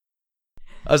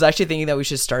I was actually thinking that we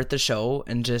should start the show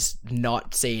and just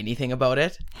not say anything about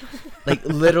it. Like,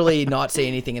 literally not say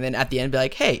anything. And then at the end be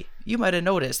like, hey, you might have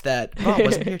noticed that Rob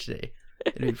wasn't here today.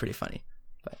 It'd be pretty funny.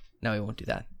 But no, we won't do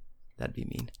that. That'd be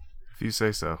mean. If you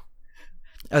say so.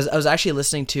 I was actually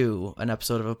listening to an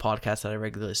episode of a podcast that I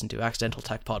regularly listen to, Accidental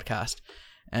Tech Podcast.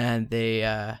 And they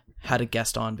had a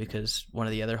guest on because one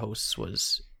of the other hosts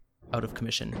was out of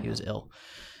commission. He was ill.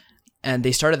 And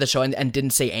they started the show and didn't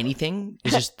say anything.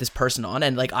 It's just this person on.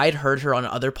 And like I'd heard her on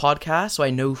other podcasts, so I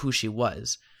know who she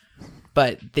was.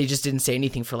 But they just didn't say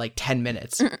anything for like 10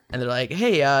 minutes. And they're like,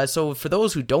 hey, so for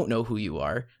those who don't know who you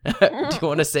are, do you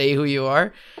want to say who you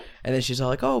are? And then she's all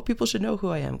like, oh, people should know who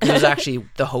I am. 'Cause it was actually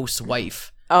the host's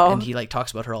wife. Oh. And he like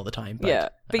talks about her all the time. But, yeah.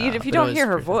 But if you don't hear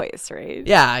her voice, right?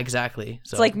 Yeah, exactly.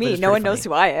 So, it's like me. No one knows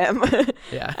who I am.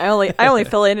 Yeah. I only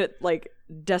fill in at like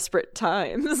desperate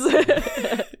times.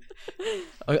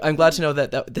 I'm glad to know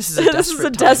that this is a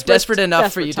desperate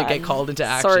enough for you to get called into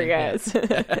action. Sorry, guys.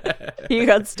 You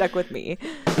got stuck with me.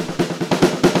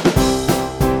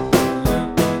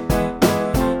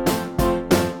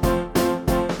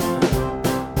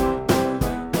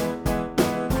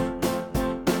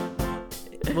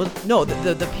 Well, no,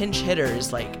 the pinch hitter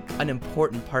is like an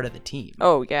important part of the team.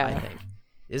 Oh, yeah. I think.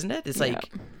 Isn't it? It's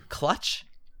like clutch.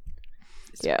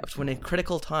 Yeah. When in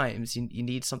critical times, you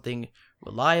need something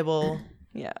reliable.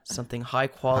 Yeah. Something high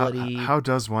quality. How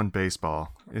does one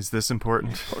baseball? Is this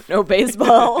important? No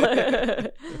baseball.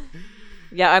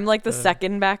 Yeah, I'm like the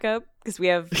second backup because we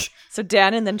have so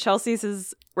Dan and then Chelsea's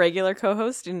his regular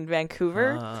co-host in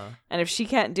Vancouver, and if she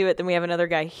can't do it, then we have another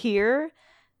guy here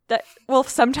that will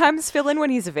sometimes fill in when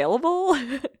he's available.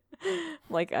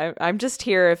 Like I'm just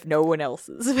here if no one else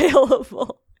is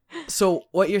available. So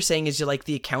what you're saying is you're like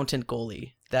the accountant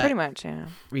goalie that pretty much, yeah,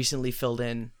 recently filled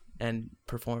in and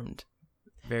performed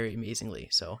very amazingly.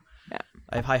 So yeah,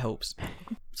 I have high hopes.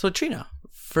 So Trina,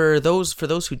 for those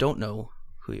who don't know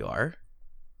who you are,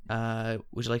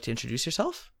 would you like to introduce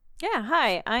yourself? Yeah,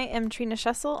 hi, I am Trina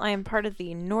Schessel. I am part of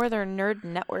the Northern Nerd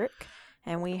Network,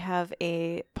 and we have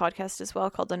a podcast as well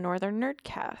called the Northern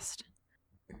Nerdcast.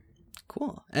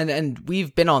 Cool. And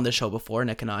we've been on the show before,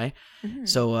 Nick and I. Mm-hmm.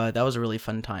 So that was a really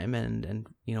fun time, and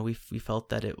you know we felt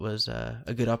that it was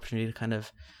a good opportunity to kind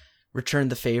of return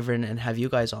the favor and have you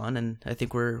guys on, and I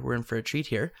think we're in for a treat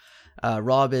here.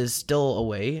 Rob is still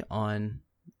away on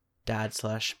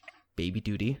dad/baby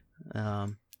duty.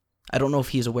 I don't know if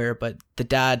he's aware, but the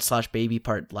dad/baby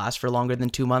part lasts for longer than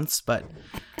 2 months, but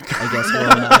I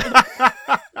guess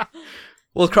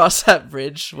we'll cross that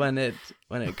bridge when it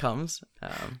comes.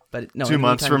 But no, 2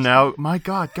 months from now, my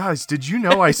God, guys, did you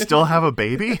know I still have a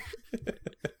baby?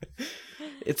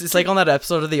 It's like on that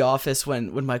episode of The Office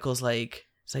when Michael's like,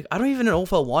 it's like, I don't even know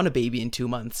if I'll want a baby in 2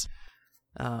 months.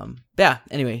 Yeah.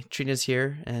 Anyway, Trina's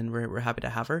here, and we're happy to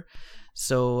have her.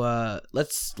 So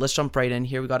let's jump right in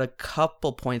here. We got a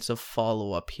couple points of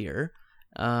follow up here.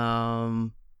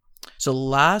 So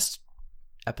last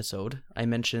episode, I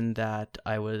mentioned that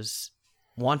I was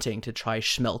wanting to try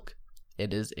Schmilk.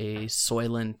 It is a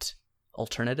Soylent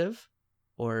alternative,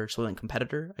 or Soylent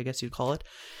competitor, I guess you'd call it.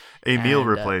 A meal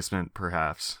replacement,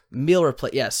 perhaps.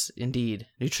 Yes, indeed.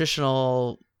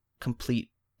 Nutritional, complete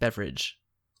beverage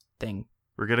thing.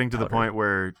 We're getting to the point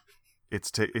where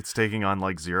it's taking on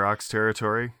like Xerox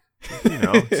territory. You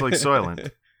know, it's like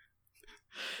Soylent.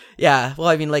 Yeah, well,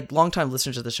 I mean, like longtime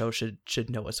listeners of the show should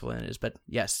know what Soylent is, but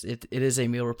yes, it is a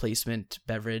meal replacement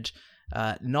beverage.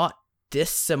 Not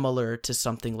dissimilar to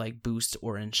something like Boost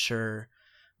or Ensure,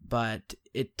 but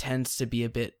it tends to be a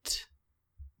bit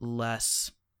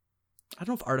less. I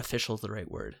don't know if artificial is the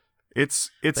right word. It's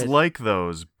like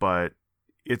those, but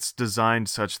it's designed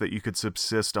such that you could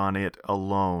subsist on it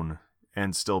alone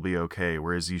and still be okay,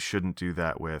 whereas you shouldn't do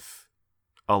that with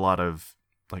a lot of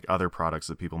like other products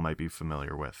that people might be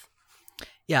familiar with.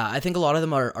 Yeah, I think a lot of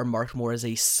them are marked more as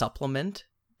a supplement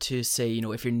to say, you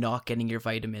know, if you're not getting your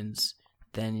vitamins,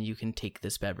 then you can take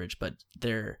this beverage. But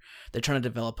they're trying to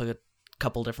develop a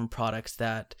couple different products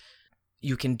that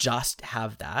you can just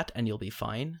have that and you'll be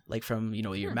fine. Like from, you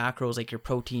know, your macros, like your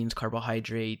proteins,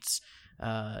 carbohydrates,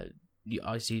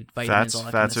 obviously vitamins, all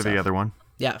that kind of fats stuff. are the other one.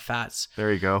 Yeah, fats.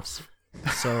 There you go.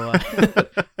 So,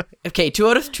 okay, two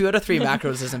out of 3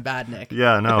 macros isn't bad, Nick.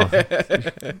 Yeah, no,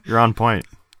 you're on point.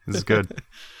 This is good.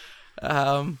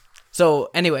 So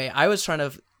anyway, I was trying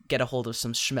to get a hold of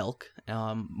some Schmilk.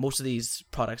 Most of these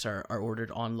products are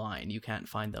ordered online. You can't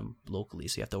find them locally,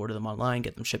 so you have to order them online,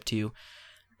 get them shipped to you.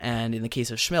 And in the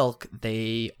case of Schmilk,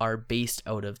 they are based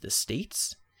out of the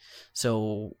States.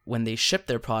 So when they shipped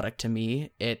their product to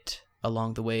me, it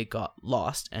along the way got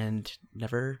lost and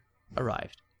never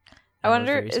arrived. I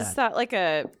wonder, is that like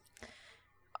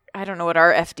I don't know what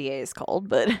our FDA is called,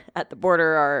 but at the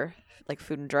border, our like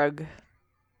Food and Drug,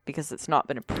 because it's not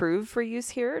been approved for use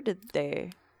here. Did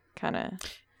they kind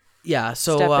of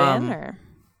so step in or?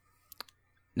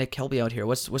 Nick, help me out here.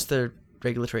 What's the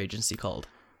regulatory agency called?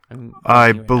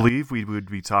 I believe we would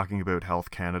be talking about Health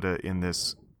Canada in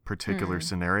this particular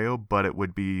scenario, but it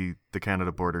would be the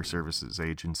Canada Border Services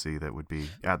Agency that would be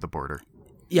at the border.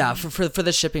 Yeah, for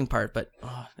the shipping part, but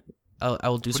I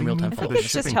will do some real time for follow-up. the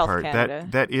shipping part.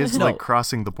 That is like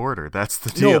crossing the border. That's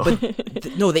the deal.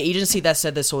 No, but the agency that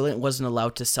said the Soylent wasn't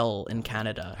allowed to sell in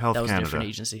Canada. Health that was Canada. a different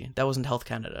agency. That wasn't Health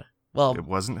Canada. Well, it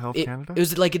wasn't Health Canada? It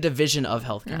was like a division of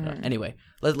Health Canada. Anyway,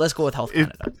 let's go with Health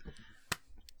Canada.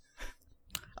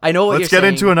 I know what Let's you're get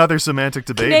saying. into another semantic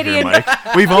debate Canadian- here,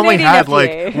 Mike. We've only Canadian had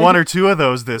FDA. like one or two of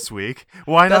those this week.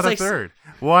 Why not That's a like third?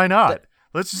 Why not?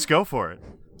 Let's just go for it.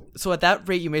 So at that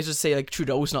rate, you may as well say like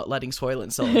Trudeau's not letting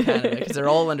Soylent sell in Canada because they're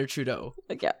all under Trudeau.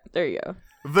 Like, yeah, there you go.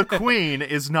 The Queen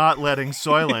is not letting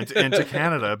Soylent into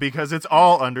Canada because it's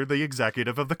all under the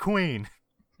executive of the Queen.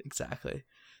 Exactly.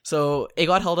 So it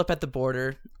got held up at the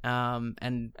border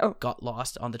and Oh. got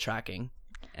lost on the tracking.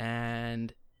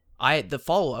 And the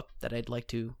follow-up that I'd like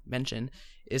to mention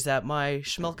is that my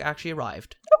schmilk actually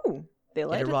arrived. Oh, they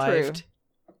let it arrived.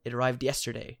 through. It arrived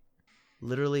yesterday.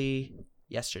 Literally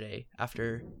yesterday.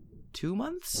 After 2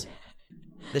 months?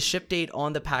 The ship date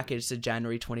on the package said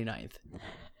January 29th.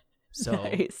 So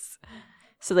Nice.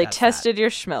 So they that's tested your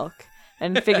schmilk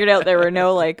and figured out there were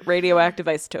no like radioactive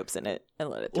isotopes in it and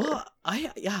let it through. Well,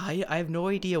 I have no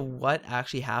idea what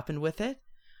actually happened with it,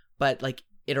 but like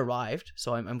it arrived,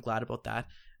 so I'm glad about that.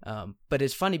 But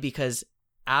it's funny because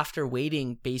after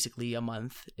waiting basically a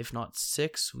month, if not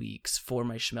 6 weeks, for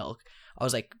my schmilk, I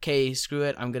was like, okay, screw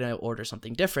it, I'm gonna order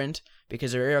something different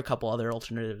because there are a couple other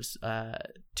alternatives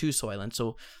to Soylent.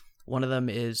 So one of them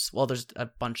is, well, there's a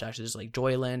bunch actually. There's like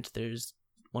Joylent. There's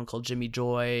one called Jimmy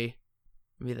Joy.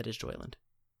 Maybe that is Joylent.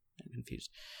 I'm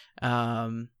confused.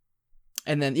 And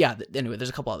then anyway, there's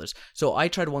a couple others. So I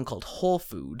tried one called Whole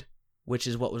Food, which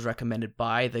is what was recommended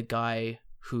by the guy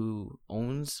who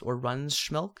owns or runs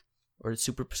Schmilk or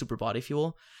Super Body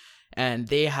Fuel, and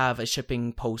they have a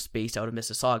shipping post based out of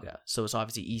Mississauga, so it's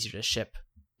obviously easier to ship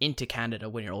into Canada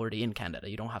when you're already in Canada.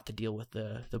 You don't have to deal with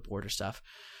the border stuff.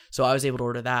 So I was able to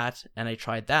order that, and I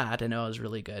tried that, and it was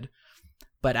really good.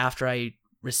 But after I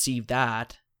received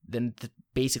that, then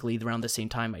basically around the same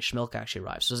time my schmilk actually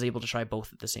arrived, so I was able to try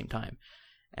both at the same time.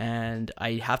 And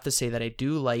I have to say that I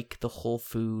do like the Whole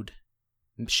Food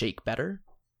shake better.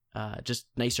 Just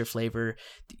nicer flavor.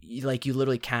 Like you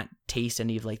literally can't taste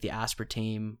any of like the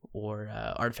aspartame or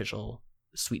artificial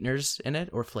sweeteners in it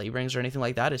or flavorings or anything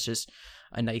like that. It's just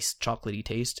a nice chocolatey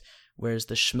taste. Whereas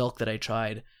the schmilk that I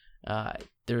tried,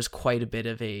 there's quite a bit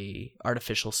of a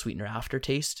artificial sweetener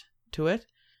aftertaste to it.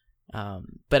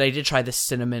 But I did try the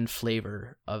cinnamon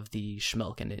flavor of the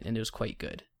schmilk, and it was quite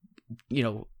good. You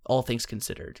know, all things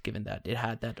considered, given that it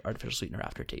had that artificial sweetener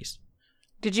aftertaste.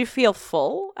 Did you feel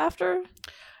full after?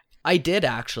 I did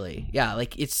actually. Yeah,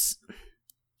 like it's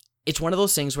one of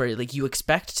those things where like you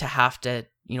expect to have to,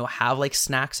 have like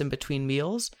snacks in between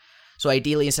meals. So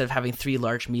ideally, instead of having 3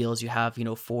 large meals, you have,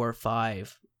 4 or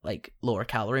 5 like lower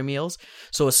calorie meals.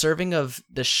 So a serving of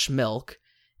the schmilk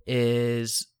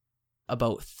is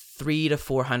about 300 to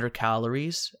 400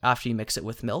 calories after you mix it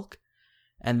with milk.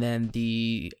 And then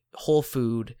the Whole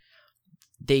Food,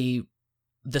 the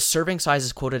serving size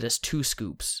is quoted as 2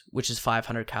 scoops, which is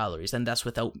 500 calories, and that's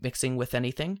without mixing with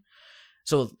anything.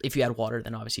 So if you add water,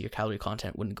 then obviously your calorie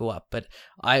content wouldn't go up. But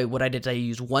I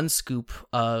used 1 scoop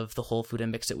of the Whole Food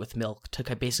and mixed it with milk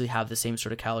to basically have the same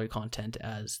sort of calorie content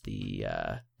as the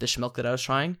schmilk that I was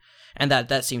trying, and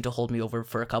that seemed to hold me over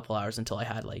for a couple hours until I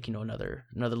had like another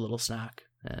little snack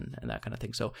and that kind of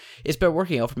thing. So it's been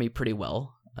working out for me pretty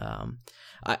well.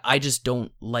 I just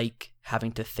don't like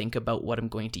having to think about what I'm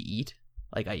going to eat.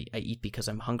 Like I eat because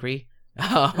I'm hungry.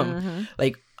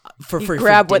 Like for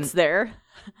grab what's there.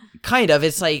 Kind of.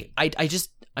 It's like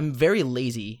I'm very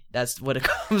lazy. That's what it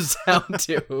comes down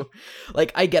to.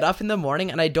 Like I get up in the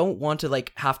morning and I don't want to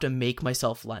like have to make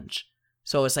myself lunch.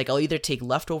 So it's like I'll either take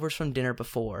leftovers from dinner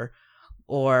before,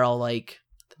 or I'll like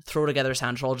throw together a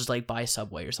sandwich, or I'll just like buy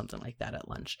Subway or something like that at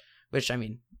lunch. Which, I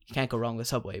mean, you can't go wrong with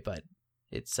Subway, but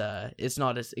it's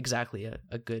not exactly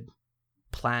a good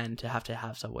plan to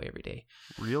have Subway every day.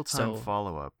 Real-time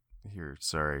follow-up here,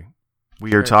 sorry.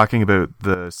 We are talking about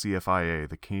the CFIA,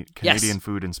 the Canadian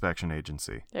Food Inspection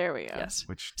Agency. There we go. Yes.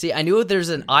 Which, see, I knew there's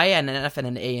an I and an F and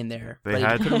an A in there, but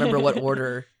I couldn't remember what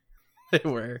order they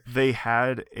were. They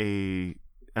had an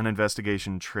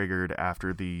investigation triggered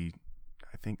after the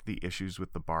issues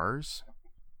with the bars,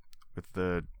 with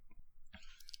the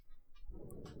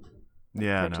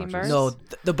Yeah, protein no, bars? No,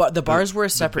 the bars were a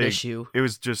separate big- issue. It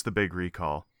was just the big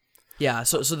recall. Yeah,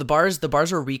 so the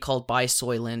bars were recalled by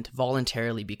Soylent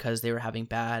voluntarily because they were having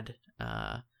bad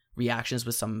reactions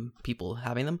with some people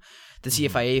having them. The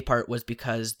CFIA part was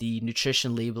because the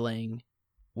nutrition labeling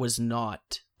was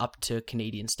not up to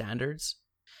Canadian standards.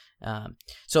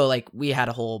 So like we had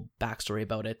a whole backstory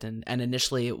about it, and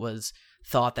initially it was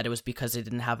thought that it was because it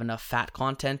didn't have enough fat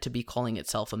content to be calling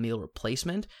itself a meal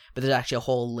replacement, but there's actually a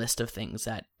whole list of things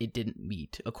that it didn't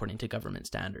meet according to government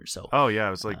standards. So Oh yeah,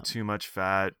 it was like too much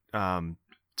fat,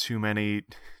 too many,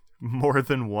 more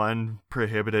than one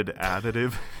prohibited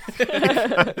additive.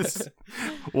 Because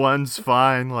one's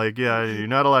fine, like yeah, you're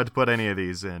not allowed to put any of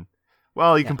these in.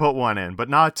 Well, you can put one in, but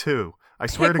not two. I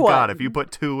swear Pick to God, one. if you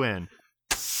put two in.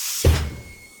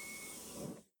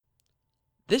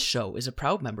 This show is a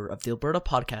proud member of the Alberta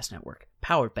Podcast Network,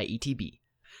 powered by ETB.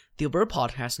 The Alberta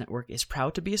Podcast Network is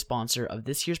proud to be a sponsor of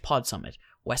this year's Pod Summit,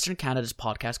 Western Canada's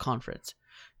podcast conference.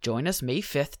 Join us May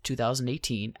 5th,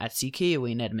 2018 at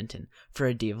CKUA in Edmonton for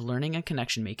a day of learning and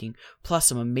connection making, plus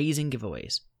some amazing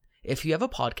giveaways. If you have a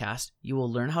podcast, you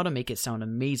will learn how to make it sound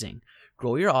amazing,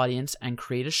 grow your audience, and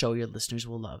create a show your listeners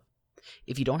will love.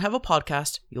 If you don't have a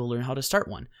podcast, you'll learn how to start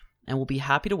one, and we'll be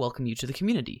happy to welcome you to the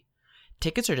community.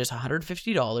 Tickets are just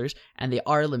 $150 and they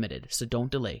are limited, so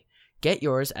don't delay. Get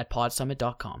yours at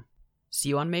podsummit.com. See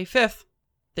you on May 5th.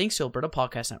 Thanks to Alberta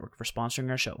Podcast Network for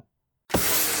sponsoring our show.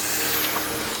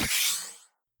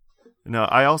 No,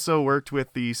 I also worked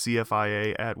with the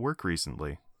CFIA at work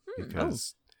recently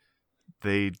because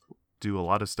they do a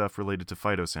lot of stuff related to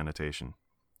phytosanitation.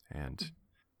 And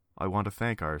I want to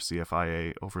thank our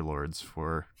CFIA overlords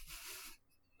for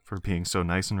being so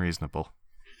nice and reasonable.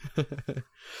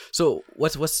 So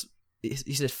what's you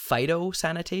said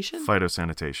phytosanitation?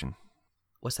 Phytosanitation.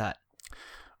 What's that?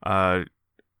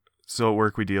 So at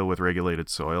work we deal with regulated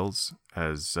soils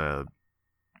as a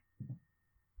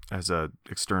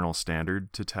external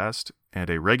standard to test, and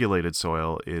a regulated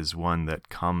soil is one that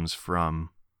comes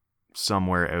from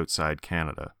somewhere outside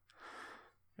Canada.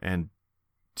 And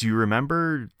do you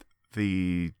remember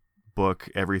the book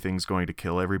Everything's Going to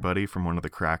Kill Everybody from one of the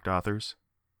Cracked authors?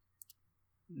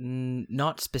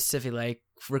 Not specifically. I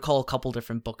recall a couple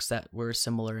different books that were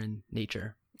similar in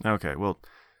nature. Okay, well,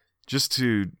 just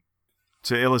to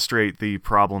illustrate the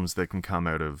problems that can come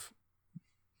out of,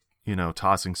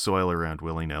 tossing soil around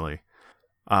willy-nilly,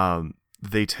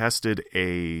 they tested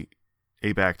a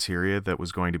bacteria that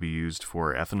was going to be used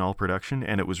for ethanol production,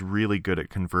 and it was really good at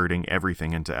converting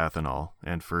everything into ethanol.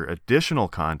 And for additional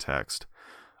context,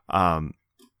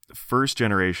 first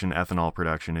generation ethanol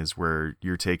production is where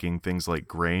you're taking things like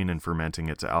grain and fermenting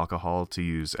it to alcohol to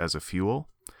use as a fuel.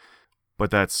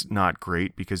 But that's not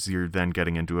great because you're then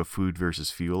getting into a food versus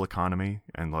fuel economy,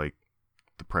 and like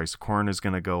the price of corn is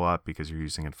going to go up because you're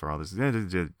using it for all this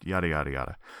yada yada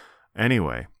yada.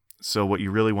 Anyway, so what you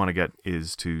really want to get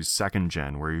is to second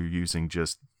gen, where you're using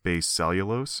just base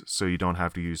cellulose, so you don't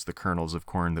have to use the kernels of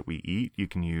corn that we eat. You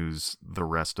can use the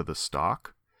rest of the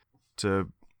stalk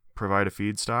to provide a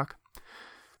feedstock.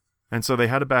 And so they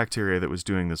had a bacteria that was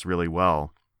doing this really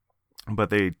well,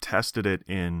 but they tested it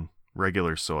in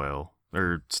regular soil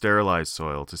or sterilized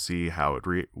soil to see how it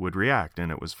would react,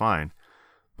 and it was fine.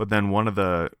 But then one of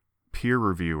the peer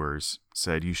reviewers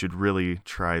said you should really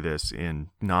try this in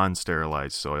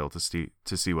non-sterilized soil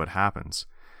to see what happens.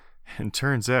 And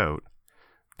turns out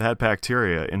that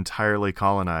bacteria entirely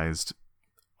colonized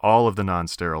all of the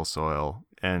non-sterile soil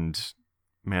and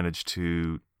managed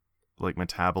to like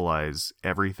metabolize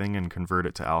everything and convert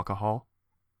it to alcohol.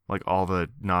 Like all the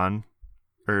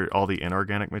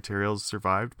inorganic materials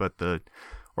survived, but the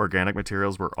organic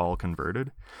materials were all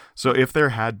converted. So if there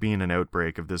had been an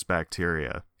outbreak of this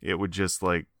bacteria, it would just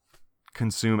like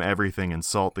consume everything and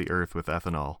salt the earth with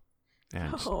ethanol.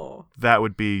 And that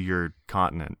would be your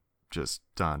continent just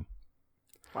done.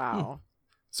 Wow.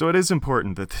 So it is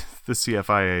important that the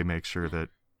CFIA makes sure that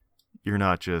you're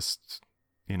not just,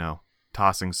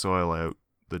 tossing soil out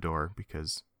the door,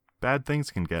 because bad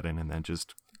things can get in and then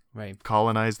just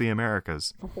colonize the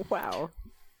Americas. Wow.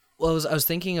 Well, I was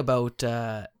thinking about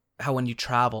how when you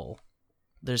travel,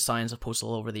 there's signs posted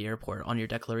all over the airport on your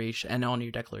declaration and on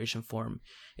your declaration form.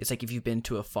 It's like if you've been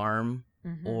to a farm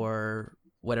or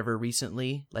whatever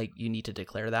recently, like you need to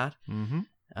declare that. Mm-hmm.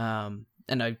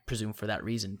 And I presume for that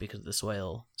reason, because of the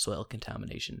soil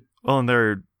contamination. Well, and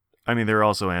there are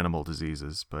also animal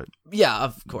diseases, but yeah,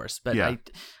 of course. But yeah.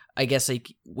 I guess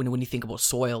like when you think about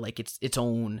soil, like it's its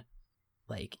own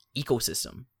like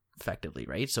ecosystem, effectively,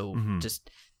 right? So just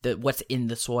what's in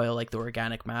the soil, like the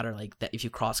organic matter, like that, if you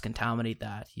cross contaminate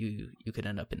that, you could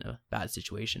end up in a bad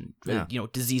situation. Yeah.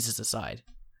 Diseases aside.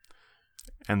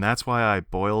 And that's why I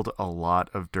boiled a lot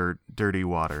of dirty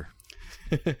water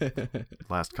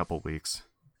last couple weeks.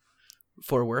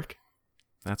 For work?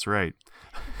 That's right.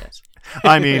 Yes.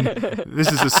 I mean,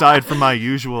 this is aside from my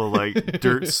usual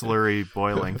dirt slurry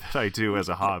boiling that I do as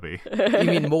a hobby. You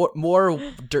mean more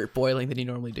dirt boiling than you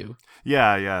normally do?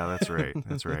 Yeah, that's right.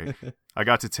 That's right. I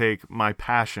got to take my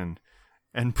passion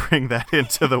and bring that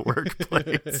into the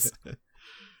workplace.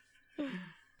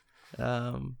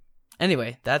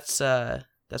 Anyway, that's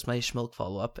my Schmilk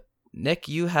follow-up. Nick,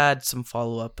 you had some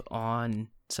follow-up on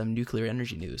some nuclear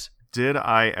energy news. Did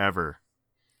I ever?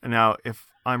 Now, if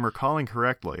I'm recalling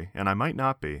correctly, and I might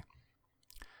not be,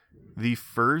 the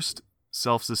first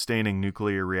self-sustaining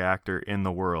nuclear reactor in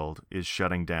the world is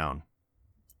shutting down.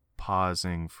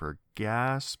 Pausing for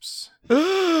gasps.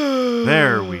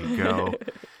 There we go.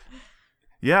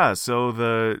 Yeah, so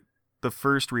the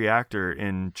first reactor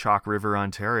in Chalk River,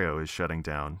 Ontario is shutting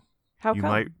down. How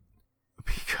come?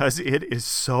 Because it is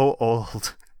so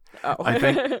old. Oh. I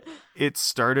think it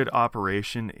started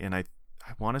operation in I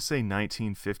want to say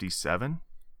 1957.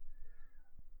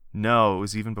 No, it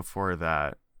was even before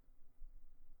that.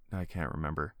 I can't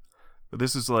remember. But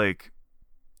this is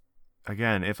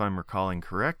again, if I'm recalling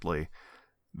correctly,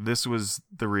 this was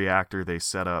the reactor they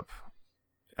set up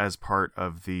as part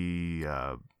of the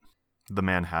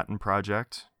Manhattan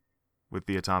Project with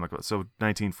the atomic. So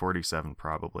 1947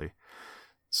 probably.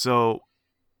 So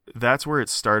that's where it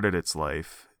started its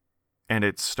life, and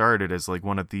it started as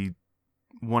one of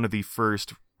the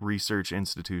first research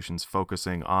institutions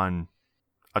focusing on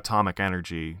atomic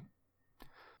energy,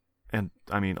 and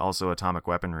I mean also atomic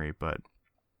weaponry. But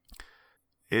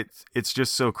it's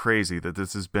just so crazy that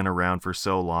this has been around for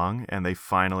so long, and they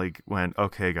finally went,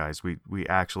 okay guys, we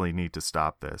actually need to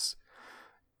stop this.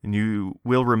 And you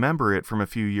will remember it from a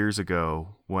few years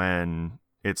ago when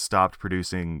it stopped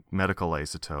producing medical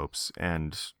isotopes,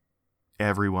 and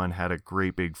everyone had a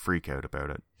great big freak out about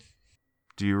it.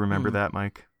 Do you remember that,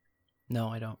 Mike? No,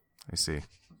 I don't. I see.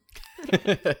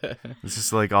 This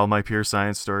is like all my pure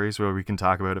science stories where we can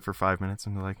talk about it for 5 minutes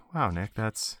and be like, wow, Nick,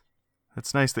 that's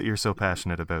nice that you're so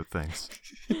passionate about things.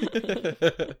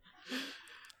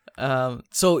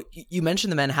 So you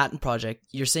mentioned the Manhattan Project.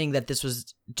 You're saying that this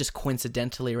was just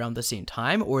coincidentally around the same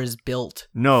time, or is built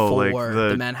for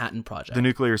the Manhattan Project? The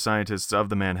nuclear scientists of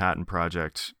the Manhattan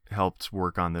Project helped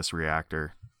work on this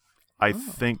reactor, I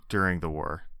think, during the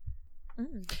war.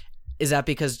 Is that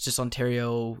because just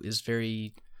Ontario is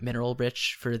very mineral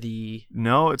rich for the...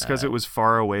 No, it's because it was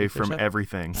far away from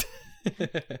everything.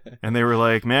 And they were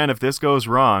like, man, if this goes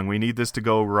wrong, we need this to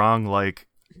go wrong,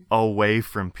 away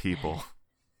from people.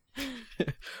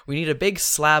 We need a big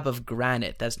slab of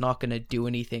granite that's not going to do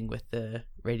anything with the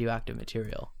radioactive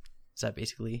material. Is that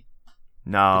basically?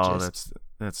 No,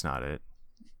 that's not it.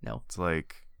 No.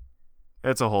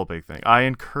 It's a whole big thing. I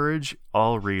encourage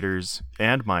all readers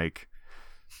and Mike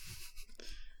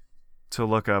to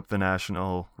look up the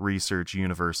National Research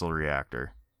Universal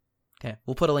Reactor. Okay,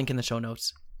 we'll put a link in the show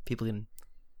notes. People can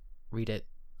read it.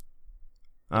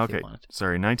 Okay,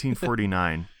 sorry,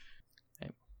 1949.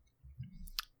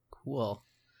 Cool.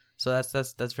 So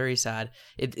that's very sad.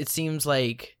 It seems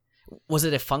like, was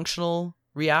it a functional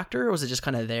reactor, or was it just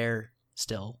kind of there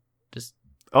still, just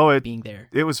being there?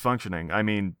 It was functioning. I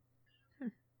mean,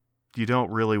 you don't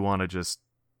really want to just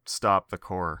stop the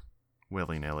core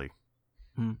willy-nilly.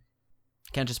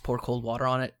 Can't just pour cold water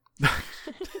on it.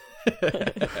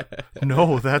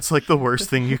 No, that's the worst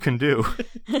thing you can do.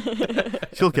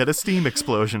 You'll get a steam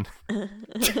explosion.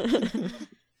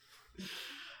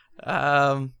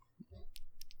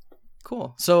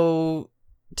 Cool. So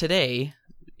today,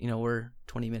 we're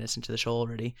 20 minutes into the show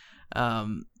already.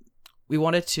 We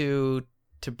wanted to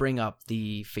bring up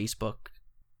the Facebook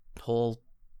whole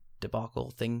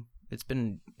debacle thing. It's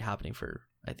been happening for,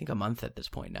 I think, a month at this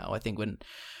point now. I think when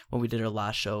we did our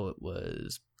last show, it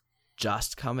was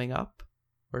just coming up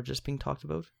or just being talked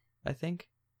about, I think.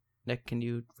 Nick, can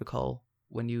you recall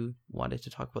when you wanted to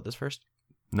talk about this first?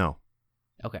 No.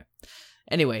 Okay.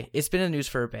 Anyway, it's been in the news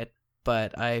for a bit,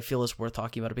 but I feel it's worth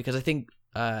talking about it because I think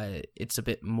it's a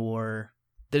bit more...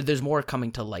 There's more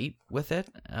coming to light with it.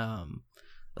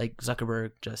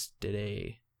 Zuckerberg just did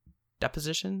a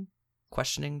deposition,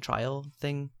 questioning trial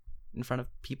thing in front of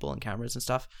people and cameras and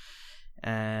stuff,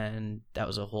 and that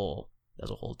was a whole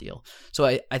deal. So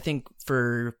I think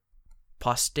for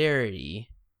posterity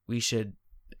we should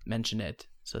mention it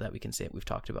so that we can say we've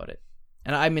talked about it,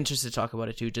 and I'm interested to talk about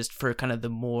it too, just for kind of the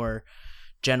more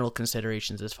general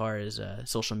considerations as far as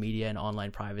social media and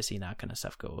online privacy and that kind of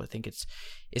stuff go. I think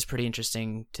it's pretty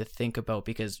interesting to think about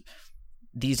because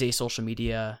these days social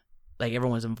media,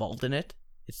 everyone's involved in it,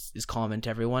 is common to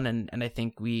everyone, and I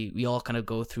think we all kind of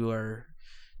go through our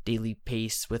daily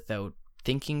pace without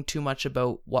thinking too much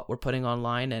about what we're putting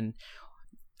online, and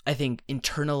I think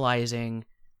internalizing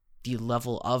the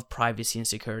level of privacy and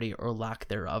security or lack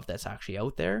thereof that's actually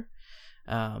out there.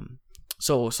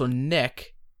 So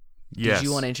Nick, Yes. did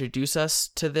you want to introduce us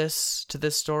to this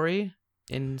story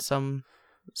in some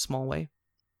small way?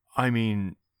 I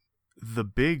mean, the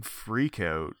big freak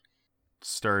out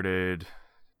started,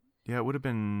 it would have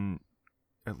been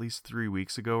at least 3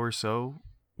 weeks ago or so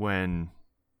when,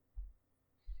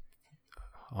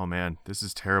 oh man, this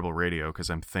is terrible radio because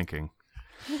I'm thinking.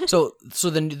 So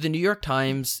the New York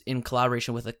Times, in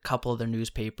collaboration with a couple other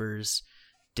newspapers,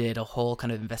 did a whole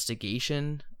kind of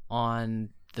investigation on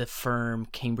the firm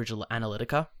Cambridge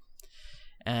Analytica,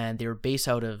 and they were based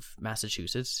out of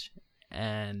Massachusetts,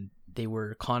 and they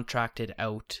were contracted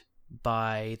out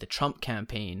by the Trump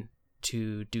campaign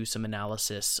to do some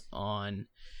analysis on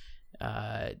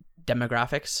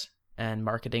demographics and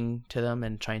marketing to them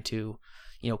and trying to,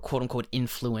 quote unquote,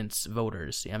 influence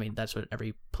voters. I mean, that's what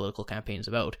every political campaign is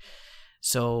about.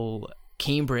 So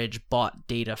Cambridge bought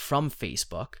data from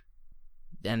Facebook,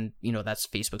 and, that's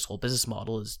Facebook's whole business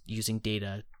model, is using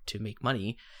data to make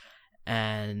money.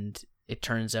 And it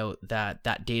turns out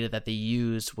that data that they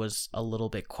used was a little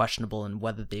bit questionable in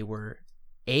whether they were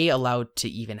allowed to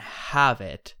even have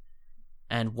it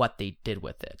and what they did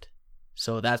with it.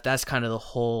 So that's kind of the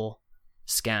whole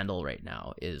scandal right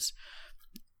now, is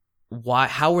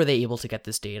how were they able to get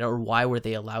this data, or why were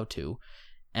they allowed to?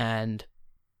 And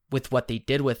with what they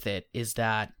did with it, is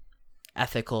that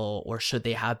ethical, or should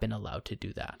they have been allowed to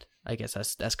do that? I guess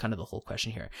that's kind of the whole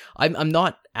question here. I'm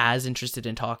not as interested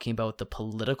in talking about the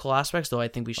political aspects, though I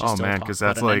think we should still talk about it. Oh man, because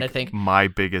that's like, I think, my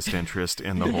biggest interest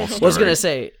in the whole story. I was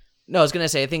gonna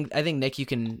say, I think Nick, you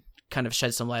can kind of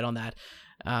shed some light on that.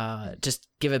 Just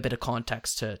give a bit of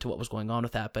context to what was going on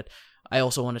with that. But I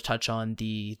also want to touch on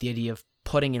the idea of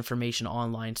putting information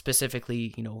online,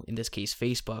 specifically, in this case,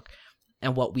 Facebook,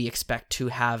 and what we expect to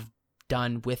have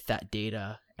done with that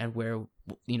data, and where,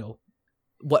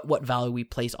 what value we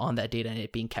place on that data and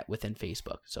it being kept within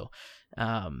Facebook. So,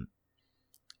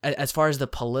 as far as the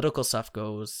political stuff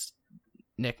goes,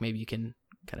 Nick, maybe you can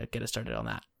kind of get us started on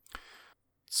that.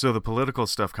 So the political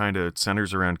stuff kind of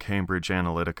centers around Cambridge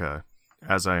Analytica,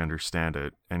 as I understand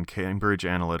it, and Cambridge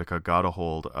Analytica got a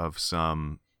hold of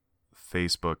some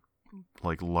Facebook,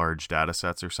 like, large data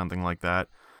sets or something like that.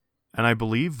 And I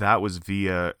believe that was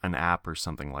via an app or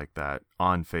something like that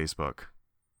on Facebook.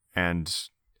 And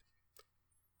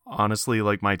honestly,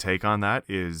 like, my take on that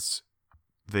is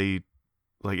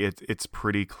it's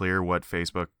pretty clear what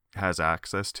Facebook has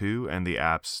access to, and the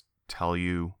apps tell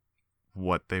you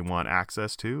what they want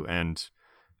access to. And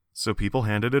so people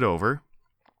handed it over.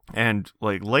 And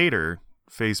like later,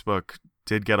 Facebook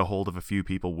did get a hold of a few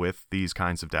people with these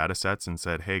kinds of data sets and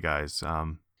said, hey guys,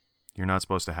 you're not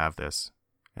supposed to have this.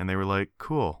 And they were like,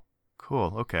 cool,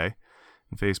 okay.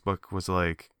 And Facebook was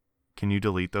like, can you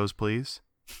delete those, please?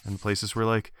 And the places were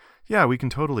like, yeah, we can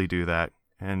totally do that.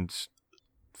 And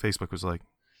Facebook was like,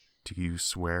 do you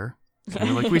swear? And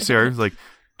we're like, we swear. Like,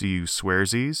 do you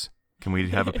swearsies? Can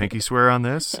we have a pinky swear on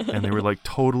this? And they were like,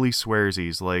 totally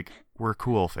swearsies. Like, we're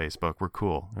cool, Facebook. We're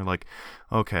cool. They're like,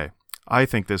 okay, I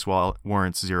think this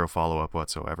warrants zero follow-up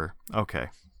whatsoever. Okay,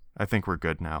 I think we're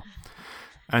good now.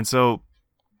 And so,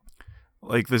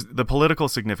 like, the political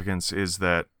significance is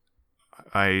that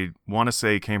I want to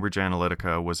say Cambridge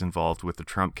Analytica was involved with the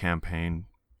Trump campaign,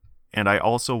 and I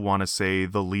also want to say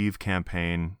the Leave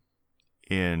campaign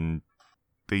in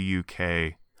the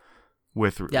UK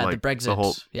with the Brexit. The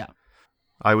whole, yeah.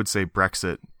 I would say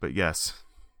Brexit, but yes,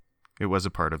 it was a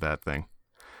part of that thing.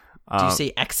 Do you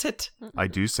say exit? I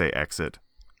do say exit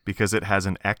because it has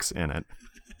an X in it.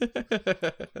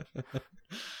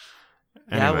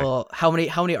 Yeah, Anyway. well, how many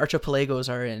archipelagos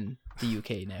are in the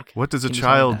UK, Nick? What does a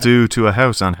child do to a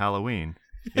house on Halloween?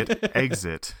 It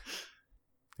exit.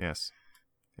 Yes.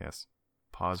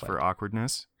 Pause for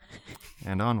awkwardness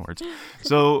and onwards.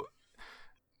 So,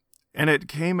 and it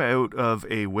came out of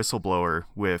a whistleblower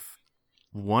with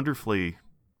wonderfully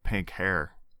pink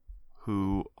hair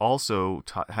who also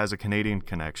has a Canadian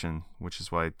connection, which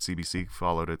is why CBC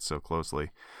followed it so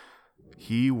closely.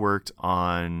 He worked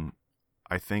on,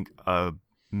 I think, a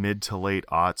mid to late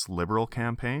aughts Liberal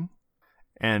campaign,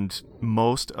 and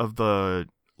most of the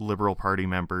Liberal Party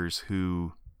members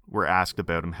who were asked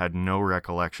about him had no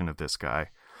recollection of this guy.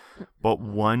 But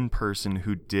one person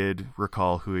who did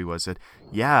recall who he was said,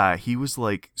 yeah, he was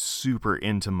like super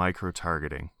into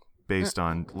micro-targeting based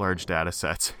on large data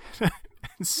sets.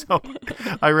 So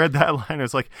I read that line. I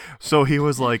was like, so he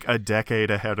was like a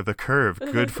decade ahead of the curve.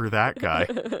 Good for that guy.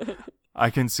 I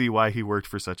can see why he worked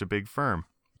for such a big firm.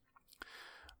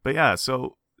 But yeah,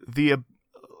 so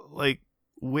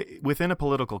within a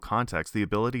political context, the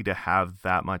ability to have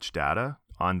that much data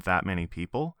on that many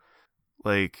people,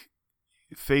 like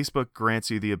Facebook grants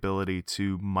you the ability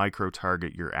to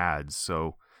micro-target your ads.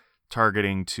 So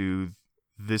targeting to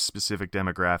this specific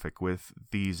demographic with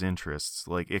these interests,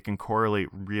 like it can correlate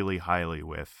really highly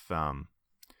with, I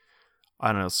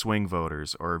don't know, swing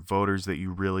voters or voters that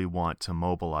you really want to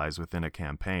mobilize within a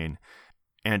campaign.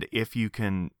 And if you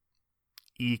can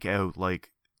eke out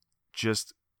like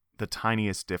just the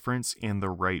tiniest difference in the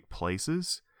right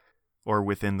places or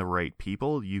within the right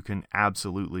people, you can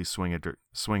absolutely swing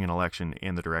an election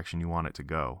in the direction you want it to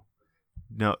go.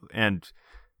 No, and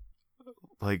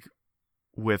like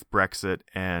with Brexit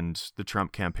and the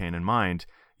Trump campaign in mind,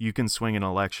 you can swing an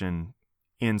election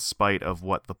in spite of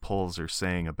what the polls are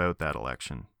saying about that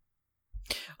election.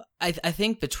 I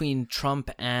think between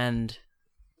Trump and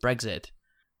Brexit,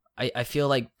 I feel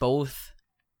like both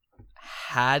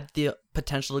had the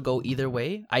potential to go either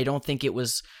way. I don't think it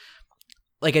was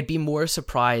like, I'd be more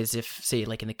surprised if, say,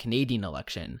 like in the Canadian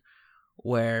election,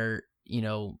 where, you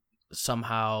know,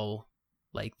 somehow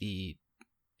like the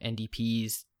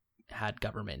NDPs had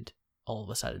government all of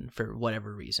a sudden for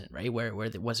whatever reason, right? Where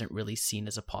it wasn't really seen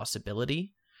as a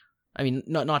possibility. I mean,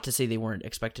 not to say they weren't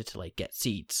expected to like get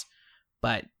seats,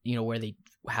 but you know, where they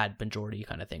had majority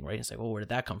kind of thing, right? It's like, well, where did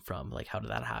that come from? Like, how did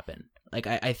that happen? Like,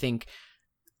 I think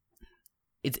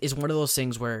it's one of those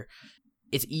things where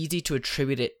it's easy to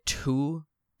attribute it to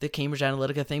the Cambridge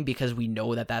Analytica thing because we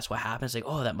know that that's what happens. Like,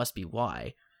 oh, that must be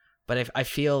why. But I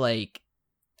feel like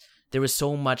there was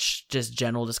so much just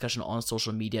general discussion on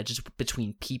social media, just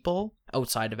between people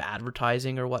outside of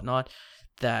advertising or whatnot,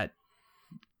 that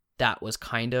was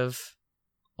kind of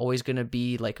always going to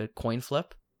be like a coin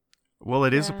flip. Well,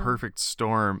 it is a perfect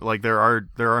storm. Like there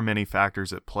are many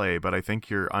factors at play, but I think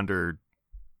you're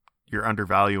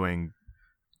undervaluing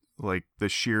like the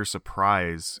sheer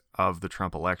surprise of the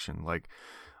Trump election. Like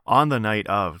on the night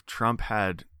of, Trump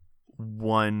had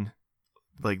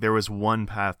there was one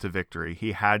path to victory.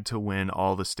 He had to win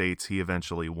all the states he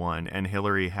eventually won. And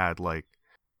Hillary had like,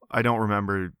 I don't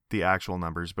remember the actual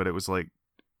numbers, but it was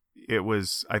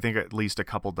I think at least a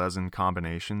couple dozen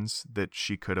combinations that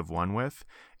she could have won with.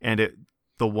 And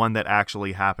the one that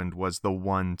actually happened was the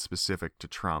one specific to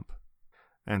Trump.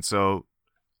 And so,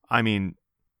 I mean,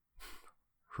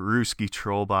 Ruski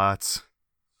trollbots,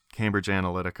 Cambridge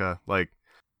Analytica, like,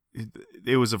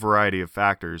 it was a variety of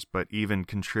factors, but even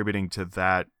contributing to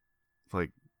that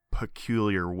like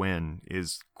peculiar win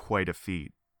is quite a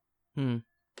feat.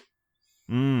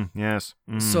 Yes.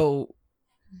 So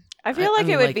I feel like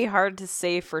it would be hard to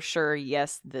say for sure,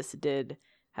 yes, this did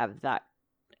have that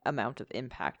amount of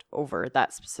impact over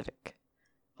that specific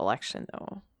election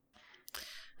though.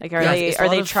 Like are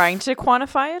they trying to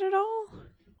quantify it at all?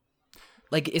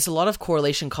 Like it's a lot of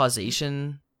correlation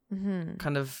causation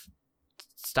kind of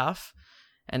stuff,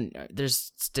 and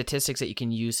there's statistics that you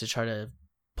can use to try to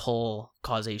pull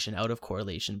causation out of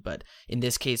correlation, but in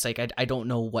this case, like I don't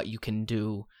know what you can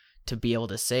do to be able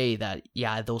to say that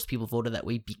those people voted that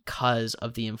way because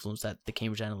of the influence that the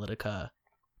Cambridge Analytica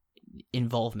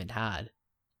involvement had.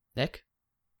 Nick,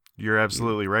 you're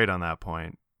absolutely right on that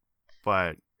point,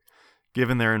 but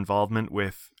given their involvement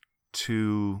with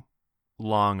two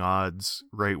long odds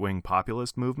right-wing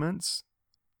populist movements,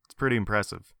 it's pretty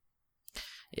impressive.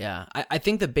 Yeah, I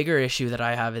think the bigger issue that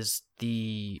I have is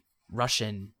the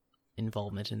Russian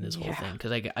involvement in this whole thing.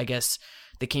 Because I guess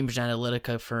the Cambridge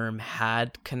Analytica firm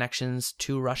had connections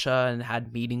to Russia and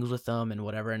had meetings with them and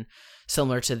whatever. And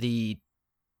similar to the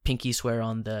pinky swear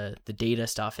on the data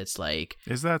stuff, it's like...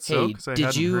 Is that so? Hey,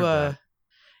 did you... Heard that.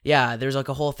 Yeah, there's like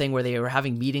a whole thing where they were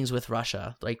having meetings with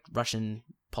Russia, like Russian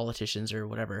politicians or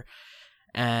whatever.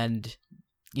 And,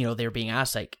 you know, they were being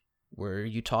asked, like, were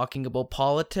you talking about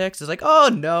politics? It's like, oh,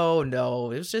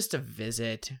 no, it was just a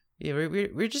visit. Yeah,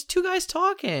 we're just two guys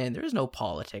talking. There was no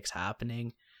politics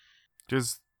happening.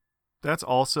 Just, that's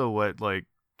also what, like,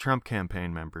 Trump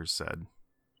campaign members said.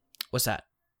 What's that?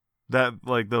 That,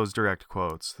 like, those direct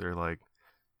quotes. They're like,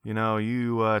 you know,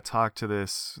 you talked to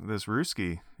this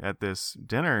Ruski at this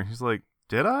dinner. He's like,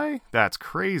 did I? That's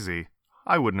crazy.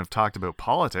 I wouldn't have talked about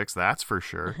politics, that's for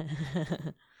sure.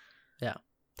 Yeah.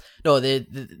 No,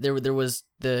 there was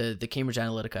the Cambridge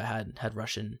Analytica had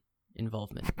Russian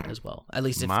involvement as well. At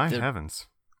least if heavens,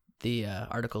 the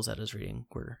articles that I was reading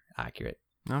were accurate.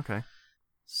 Okay.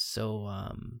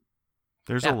 So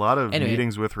There's a lot of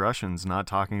meetings with Russians not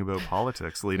talking about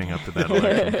politics leading up to that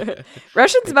election.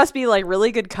 Russians must be like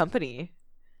really good company.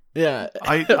 Yeah.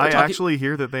 I actually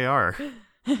hear that they are.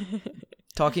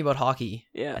 Talking about hockey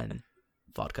Yeah. and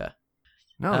vodka.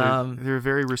 No, they're a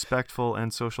very respectful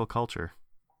and social culture.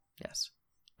 Yes.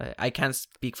 I can't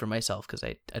speak for myself because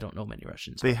I don't know many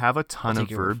Russians. They have a ton I'll of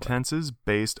take your word verb for it. tenses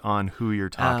based on who you're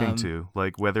talking to.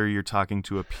 Like whether you're talking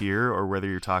to a peer or whether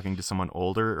you're talking to someone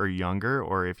older or younger,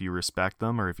 or if you respect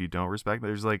them or if you don't respect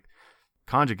them. There's like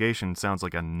conjugation sounds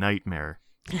like a nightmare.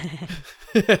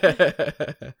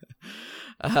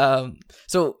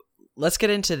 So let's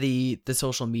get into the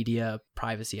social media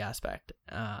privacy aspect,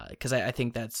 because I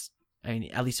think that's, I mean,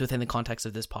 at least within the context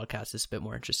of this podcast, is a bit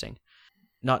more interesting.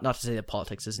 Not to say that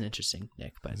politics isn't interesting,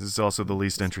 Nick, but This is also the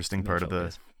least interesting part of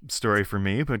the story for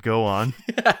me, but go on.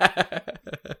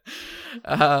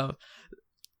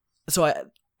 So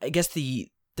I guess the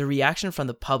reaction from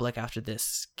the public after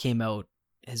this came out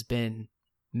has been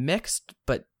mixed,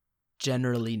 but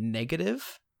generally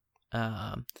negative.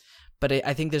 But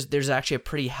I think there's actually a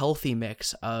pretty healthy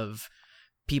mix of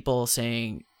people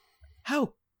saying,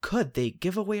 how could they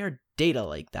give away our data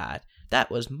like that?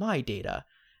 That was my data.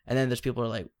 And then there's people who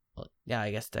are like, well, yeah, I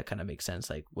guess that kind of makes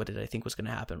sense. Like, what did I think was going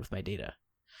to happen with my data?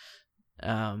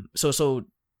 So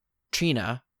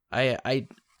Trina,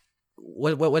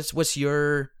 what's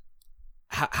your,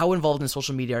 how involved in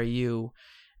social media are you,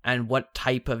 and what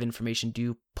type of information do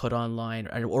you put online,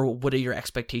 or what are your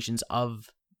expectations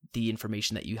of the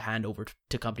information that you hand over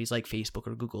to companies like Facebook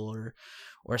or Google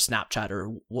or Snapchat or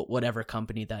whatever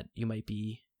company that you might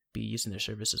be using their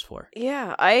services for?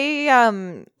 Yeah,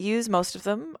 I use most of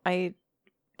them. I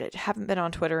haven't been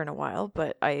on Twitter in a while,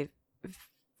 but I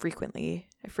frequent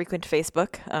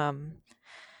Facebook.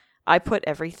 I put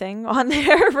everything on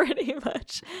there pretty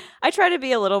much. I try to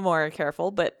be a little more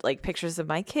careful, but like pictures of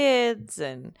my kids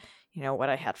and, you know, what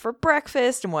I had for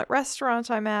breakfast and what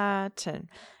restaurant I'm at. And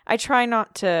I try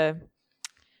not to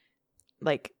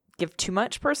like give too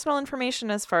much personal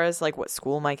information as far as like what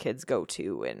school my kids go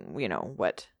to and, you know,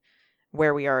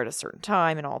 where we are at a certain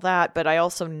time and all that. But I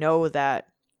also know that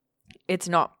it's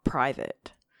not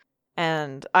private.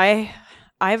 And I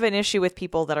have an issue with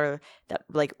people that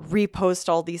like repost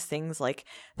all these things like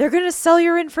they're going to sell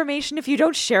your information if you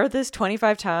don't share this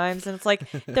 25 times. And it's like,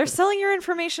 they're selling your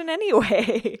information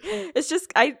anyway. It's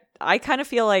just, I kind of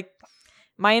feel like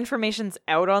my information's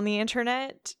out on the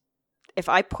internet. If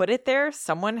I put it there,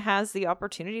 someone has the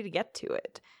opportunity to get to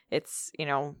it. It's, you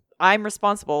know, I'm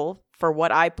responsible for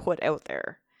what I put out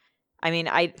there. I mean,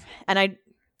 I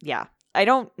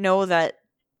don't know that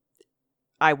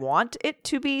I want it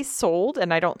to be sold,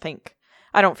 and I don't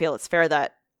feel it's fair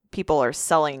that people are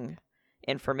selling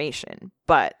information,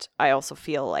 but I also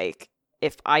feel like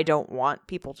if I don't want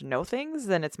people to know things,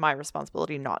 then it's my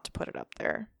responsibility not to put it up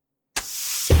there.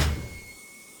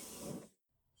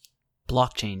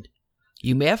 Blockchain.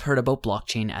 You may have heard about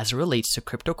blockchain as it relates to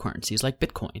cryptocurrencies like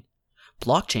Bitcoin.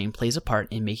 Blockchain plays a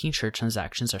part in making sure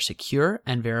transactions are secure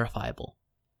and verifiable.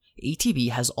 ATB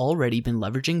has already been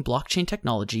leveraging blockchain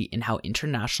technology in how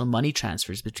international money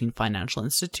transfers between financial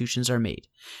institutions are made,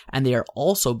 and they are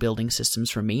also building systems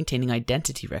for maintaining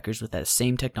identity records with that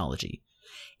same technology.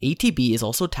 ATB is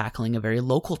also tackling a very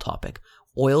local topic,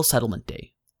 Oil Settlement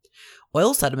Day.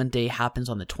 Oil Settlement Day happens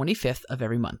on the 25th of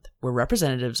every month, where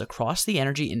representatives across the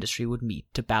energy industry would meet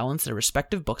to balance their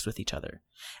respective books with each other.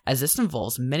 As this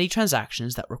involves many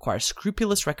transactions that require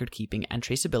scrupulous record-keeping and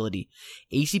traceability,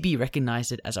 ATB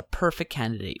recognized it as a perfect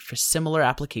candidate for similar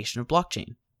application of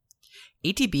blockchain.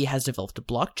 ATB has developed a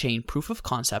blockchain proof of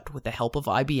concept with the help of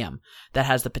IBM that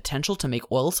has the potential to make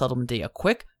Oil Settlement Day a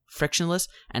quick, frictionless,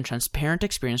 and transparent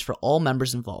experience for all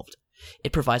members involved.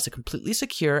 It provides a completely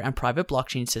secure and private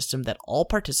blockchain system that all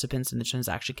participants in the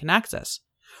transaction can access.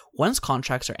 Once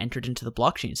contracts are entered into the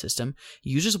blockchain system,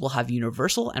 users will have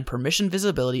universal and permission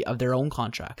visibility of their own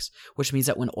contracts, which means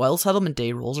that when Oil Settlement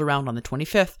Day rolls around on the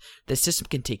 25th, the system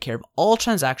can take care of all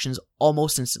transactions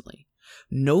almost instantly.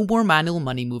 No more manual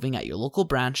money moving at your local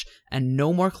branch, and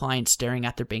no more clients staring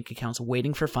at their bank accounts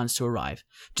waiting for funds to arrive.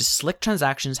 Just slick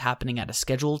transactions happening at a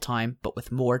scheduled time, but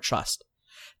with more trust.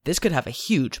 This could have a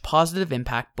huge positive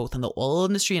impact both on the oil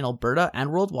industry in Alberta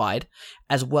and worldwide,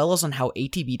 as well as on how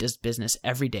ATB does business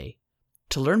every day.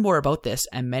 To learn more about this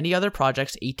and many other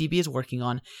projects ATB is working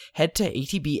on, head to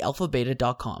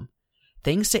atbalphabeta.com.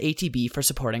 Thanks to ATB for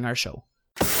supporting our show.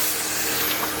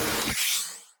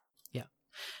 Yeah.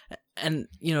 And,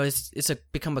 you know, it's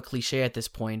become a cliche at this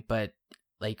point, but,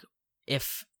 like,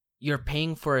 if you're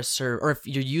paying for a or if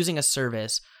you're using a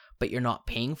service, but you're not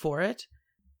paying for it,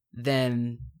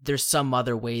 then there's some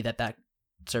other way that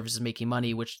service is making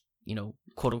money, which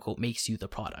quote unquote makes you the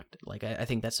product. Like I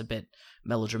think that's a bit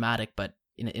melodramatic, but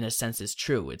in a sense it's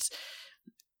true.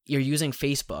 You're using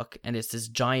Facebook, and it's this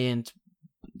giant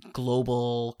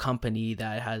global company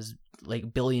that has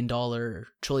like trillion,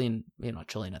 not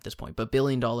trillion at this point, but $1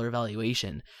 billion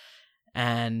valuation,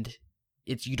 and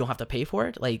you don't have to pay for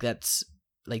it. Like that's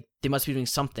like they must be doing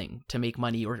something to make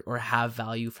money or have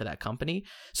value for that company.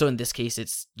 So in this case,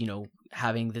 it's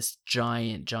having this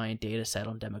giant data set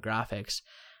on demographics,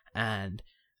 and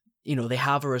they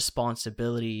have a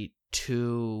responsibility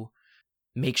to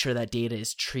make sure that data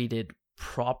is treated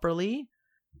properly.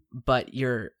 But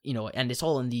and it's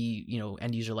all in the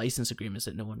end user license agreements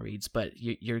that no one reads, but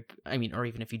or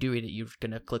even if you do read it, you're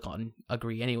gonna click on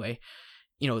agree anyway.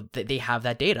 They have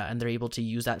that data, and they're able to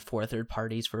use that for third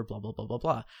parties for blah blah blah blah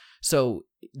blah. So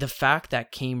the fact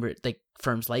that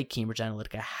firms like Cambridge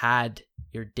Analytica had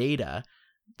your data,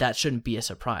 that shouldn't be a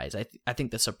surprise. I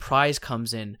think the surprise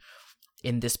comes in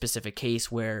this specific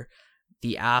case where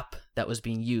the app that was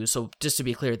being used. So just to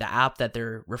be clear, the app that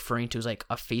they're referring to is like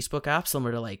a Facebook app,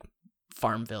 similar to like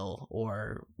Farmville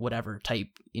or whatever type,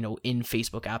 in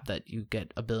Facebook app that you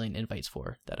get 1 billion invites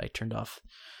for, that I turned off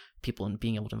people and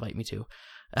being able to invite me to.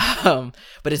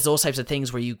 But it's those types of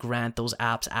things where you grant those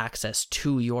apps access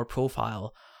to your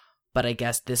profile. But I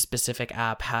guess this specific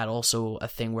app had also a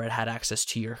thing where it had access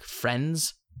to your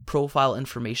friends' profile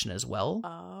information as well.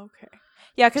 Oh, okay.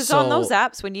 Yeah, because on those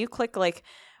apps, when you click like,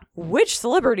 which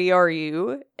celebrity are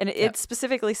you? And it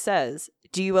specifically says,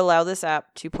 do you allow this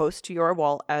app to post to your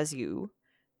wall as you?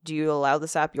 Do you allow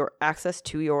this app your access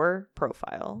to your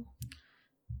profile?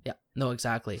 Yeah, no,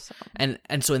 exactly. So. And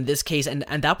so in this case, and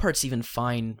that part's even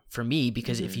fine for me,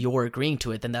 because if you're agreeing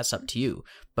to it, then that's up to you.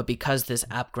 But because this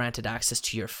app granted access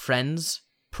to your friends'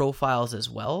 profiles as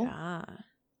well,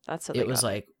 that's it was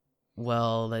like,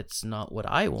 well, that's not what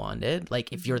I wanted.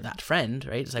 Like, if you're that friend,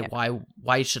 right? It's like,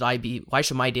 why should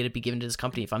my data be given to this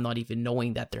company if I'm not even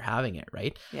knowing that they're having it,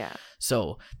 right? Yeah.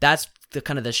 So that's the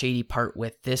kind of the shady part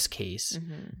with this case.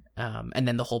 And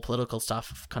then the whole political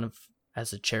stuff kind of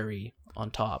as a cherry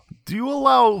on top. Do you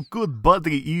allow good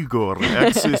buddy Igor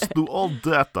access to all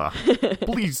data?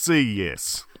 Please say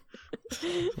yes.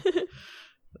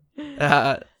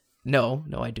 No,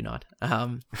 I do not.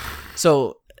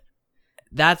 So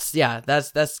that's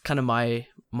kind of my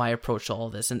approach to all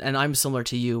this, and I'm similar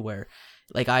to you, where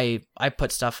like I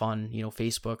put stuff on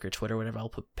Facebook or Twitter or whatever. I'll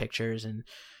put pictures, and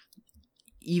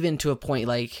even to a point,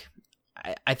 like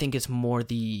I think it's more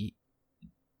the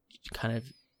kind of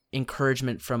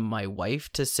encouragement from my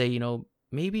wife to say,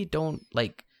 maybe don't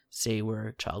like say where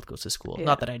a child goes to school.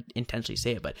 Not that I intentionally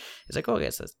say it, but it's like, oh, I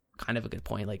guess that's kind of a good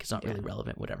point. Like, it's not really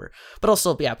relevant, whatever. But I'll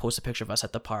still post a picture of us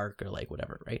at the park or like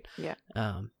whatever, right? Yeah.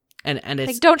 And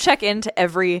it's like, don't check into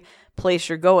every place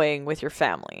you're going with your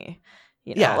family.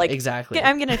 Like, exactly.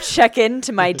 I'm gonna check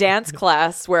into my dance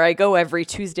class where I go every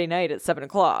Tuesday night at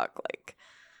 7:00. Like,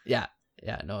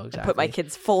 no, exactly. I put my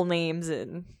kids' full names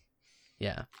in.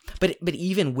 Yeah, but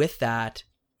even with that,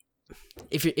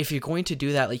 if you're going to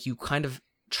do that, like, you kind of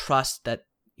trust that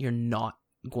you're not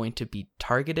going to be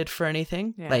targeted for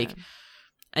anything. Like,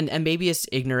 and maybe it's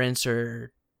ignorance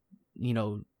or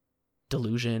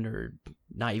delusion or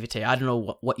naivete. I don't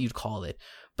know what you'd call it,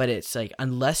 but it's like,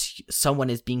 unless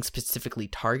someone is being specifically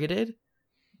targeted,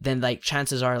 then like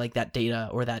chances are like that data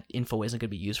or that info isn't going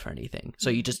to be used for anything.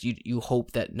 So you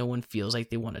hope that no one feels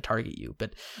like they want to target you.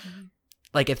 But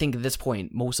like, I think at this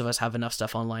point, most of us have enough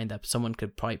stuff online that someone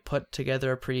could probably put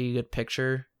together a pretty good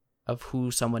picture of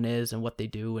who someone is and what they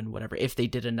do and whatever, if they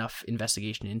did enough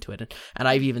investigation into it. And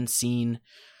I've even seen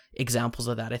examples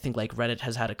of that. I think like Reddit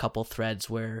has had a couple threads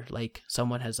where like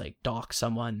someone has like doxed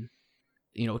someone,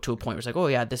 to a point where it's like, oh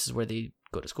yeah, this is where they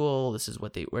go to school, this is where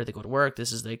they go to work,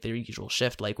 this is like their usual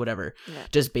shift, like whatever,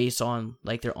 just based on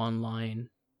like their online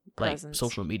like presence.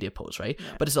 Social media posts, right?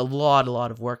 But it's a lot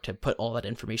of work to put all that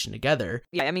information together.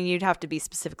 I mean, you'd have to be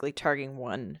specifically targeting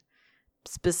one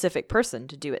specific person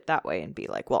to do it that way and be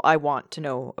like, well, I want to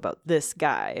know about this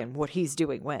guy and what he's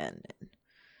doing when.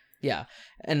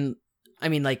 And I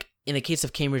mean, like, in the case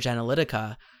of Cambridge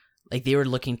Analytica, like, they were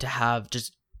looking to have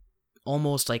just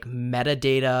almost like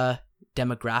metadata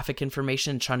demographic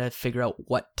information, trying to figure out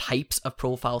what types of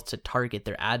profiles to target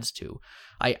their ads to.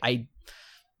 I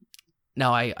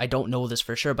don't know this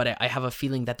for sure, but I have a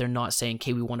feeling that they're not saying,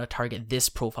 okay, we want to target this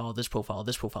profile,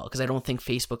 because I don't think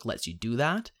Facebook lets you do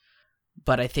that.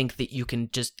 But I think that you can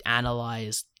just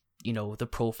analyze, the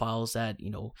profiles that,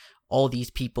 all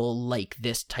these people like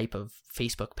this type of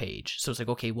Facebook page. So it's like,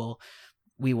 okay, well,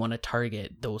 we want to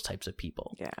target those types of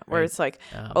people. Yeah, where it's like,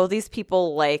 these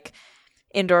people like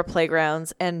indoor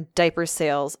playgrounds and diaper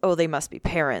sales. Oh, they must be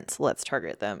parents. Let's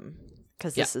target them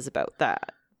because this is about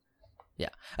that. Yeah,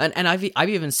 and I've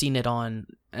even seen it on,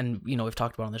 and we've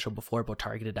talked about on the show before about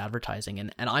targeted advertising,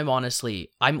 and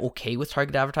I'm okay with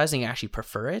targeted advertising. I actually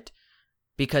prefer it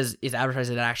because it's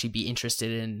advertising that I actually be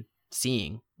interested in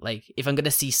seeing. Like if I'm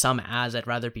gonna see some ads, I'd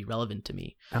rather be relevant to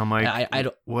me. Now, Mike, I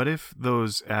don't. What if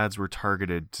those ads were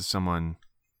targeted to someone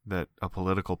that a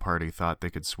political party thought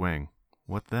they could swing?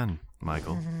 What then,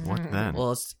 Michael? What then?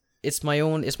 Well, it's my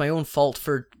own fault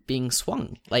for being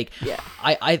swung. Like yeah.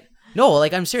 No,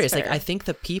 like I'm serious. Fair. Like I think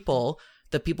the people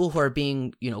who are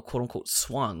being, quote unquote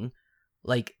swung,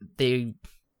 like they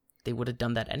would have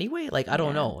done that anyway. Like I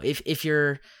don't know. If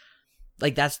you're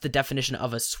like, that's the definition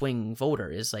of a swing voter,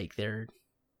 is like they're,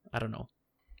 I don't know,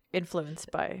 influenced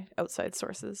by outside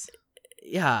sources.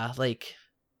 Yeah, like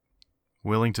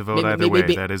willing to vote either way.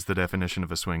 That is the definition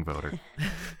of a swing voter.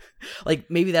 Like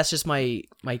maybe that's just my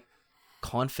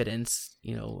confidence,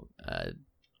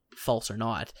 false or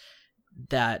not,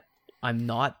 that I'm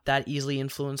not that easily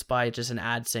influenced by just an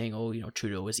ad saying, oh,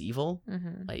 Trudeau is evil.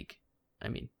 Mm-hmm. Like, I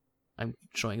mean, I'm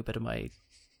showing a bit of my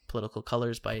political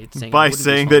colors by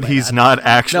saying that he's not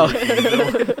actually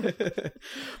evil.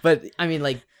 But I mean,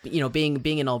 like,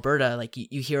 being in Alberta, like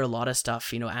you hear a lot of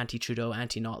stuff, anti-Trudeau,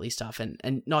 anti-Notley stuff,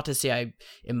 and not to say I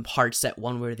am hard set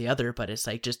one way or the other, but it's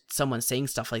like just someone saying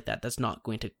stuff like that, that's not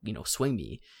going to, swing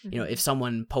me. Mm-hmm. If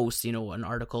someone posts, an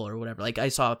article or whatever, like I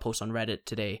saw a post on Reddit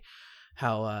today,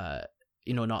 how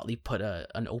Notley put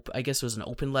I guess it was an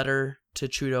open letter to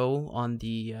Trudeau on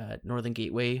the Northern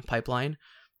Gateway pipeline.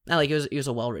 And like it was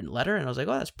a well-written letter, and I was like,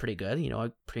 oh, that's pretty good.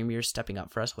 A premier stepping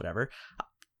up for us, whatever.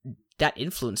 That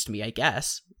influenced me, I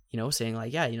guess, saying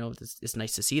like, yeah, it's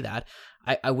nice to see that.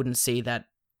 I wouldn't say that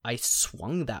I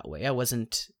swung that way. I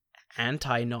wasn't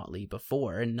anti-Notley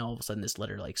before, and all of a sudden this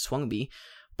letter like swung me.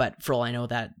 But for all I know,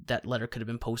 that letter could have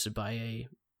been posted by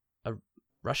a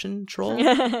Russian troll.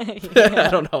 I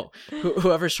don't know.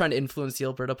 Whoever's trying to influence the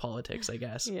Alberta politics, I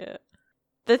guess. Yeah.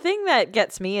 The thing that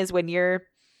gets me is when you're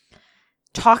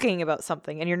talking about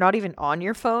something and you're not even on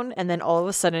your phone, and then all of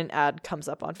a sudden an ad comes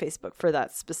up on Facebook for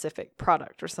that specific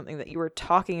product or something that you were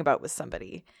talking about with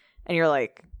somebody, and you're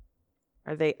like,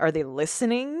 are they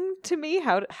listening to me?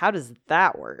 How does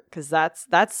that work? Because that's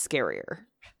scarier.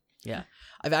 Yeah,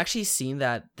 I've actually seen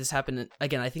that this happen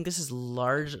again. I think this is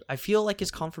large. I feel like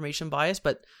it's confirmation bias,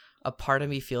 but a part of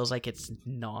me feels like it's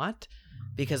not,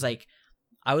 because like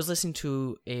I was listening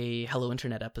to a Hello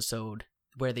Internet episode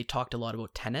where they talked a lot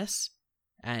about tennis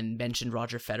and mentioned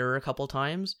Roger Federer a couple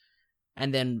times,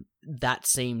 and then that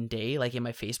same day, like in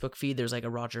my Facebook feed, there's like a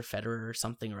Roger Federer or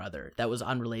something or other that was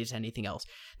unrelated to anything else.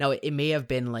 Now it may have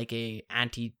been like a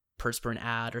anti-perspirant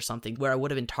ad or something where I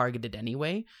would have been targeted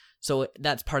anyway. So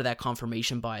that's part of that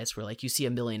confirmation bias where like you see a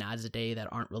million ads a day that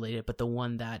aren't related, but the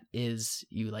one that is,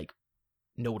 you like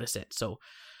notice it. So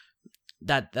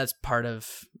that's part of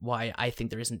why I think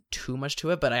there isn't too much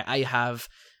to it. But I have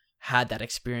had that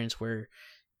experience where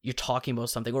you're talking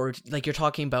about something, or like you're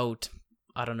talking about,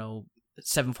 I don't know,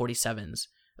 747s.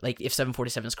 Like if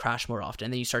 747s crash more often,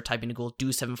 and then you start typing to Google, do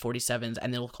 747s,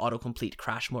 and then it'll autocomplete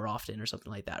crash more often or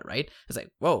something like that, right? It's like,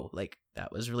 whoa, like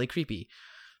that was really creepy.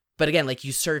 But again, like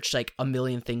you search like a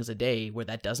million things a day where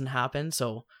that doesn't happen,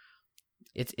 so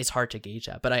it's hard to gauge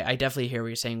that. But I definitely hear what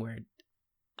you're saying, where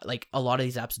like a lot of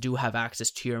these apps do have access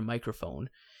to your microphone.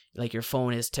 Like your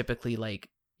phone is typically like,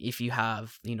 if you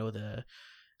have,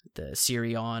 the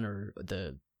Siri on or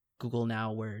the Google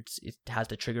Now where it has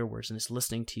the trigger words and it's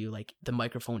listening to you, like the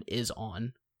microphone is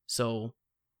on. So,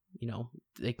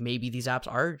 like maybe these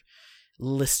apps are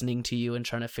listening to you and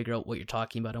trying to figure out what you're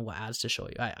talking about and what ads to show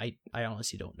you. I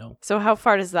honestly don't know. So how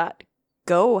far does that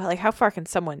go? Like how far can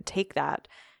someone take that?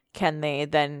 Can they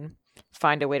then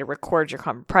find a way to record your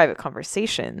private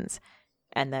conversations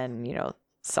and then,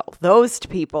 sell those to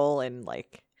people? And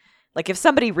like if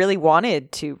somebody really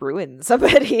wanted to ruin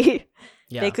somebody,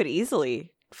 they could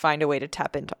easily find a way to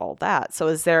tap into all that. So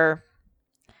is there,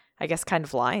 I guess, kind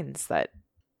of lines that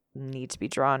need to be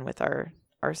drawn with our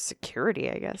security,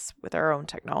 I guess, with our own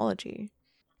technology?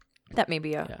 That may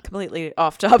be a completely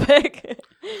off topic.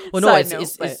 Well, no,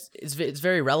 it's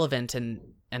very relevant, and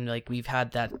like we've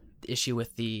had that issue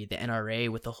with the NRA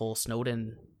with the whole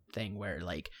Snowden thing, where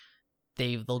like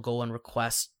they'll go and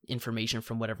request information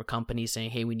from whatever company saying,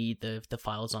 hey, we need the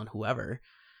files on whoever,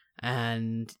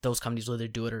 and those companies will either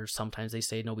do it or sometimes they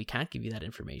say, no, we can't give you that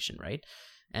information, right?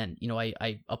 And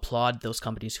I applaud those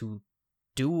companies who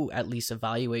do at least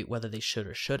evaluate whether they should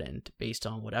or shouldn't based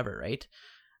on whatever, right?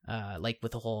 Like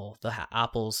with the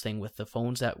Apple's thing with the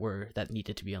phones that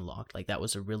needed to be unlocked, like that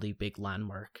was a really big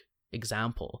landmark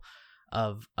example.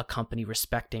 of a company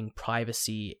respecting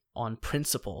privacy on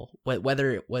principle,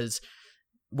 whether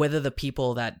the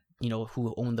people that, you know,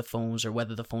 who own the phones or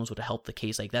whether the phones would help the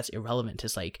case, like that's irrelevant.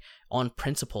 It's like on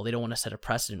principle, they don't want to set a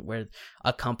precedent where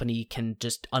a company can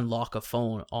just unlock a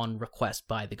phone on request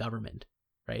by the government,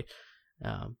 right?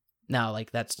 Now,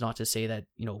 like that's not to say that,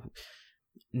 you know,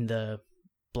 in the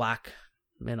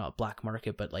not black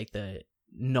market, but like the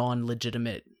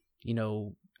non-legitimate, you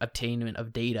know, obtainment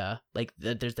of data, like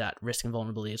there's that risk and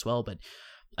vulnerability as well. But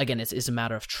again, it's a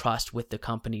matter of trust with the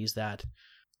companies that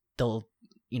they'll,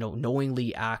 you know,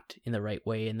 knowingly act in the right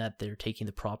way and that they're taking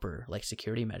the proper like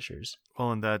security measures.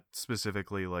 Well, and that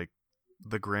specifically, like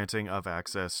the granting of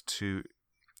access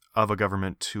of a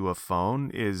government to a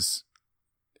phone is,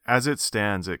 as it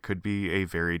stands, it could be a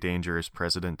very dangerous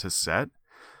precedent to set,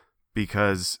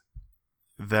 because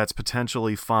that's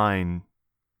potentially fine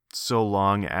so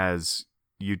long as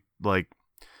you, like,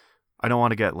 I don't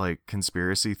want to get like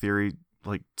conspiracy theory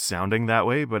like sounding that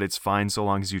way, but it's fine so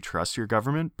long as you trust your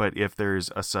government. But if there's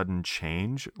a sudden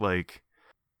change, like,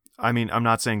 I mean, I'm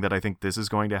not saying that I think this is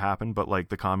going to happen, but like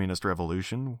the communist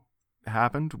revolution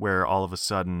happened where all of a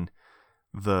sudden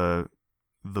the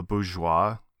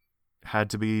bourgeois had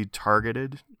to be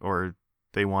targeted, or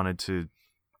they wanted to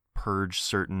purge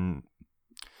certain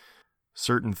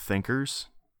thinkers.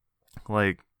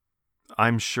 Like,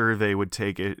 I'm sure they would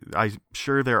take it. I'm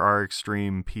sure there are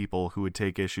extreme people who would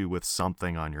take issue with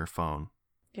something on your phone.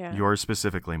 Yeah. Yours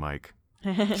specifically, Mike.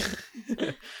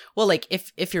 Well, like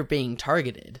if you're being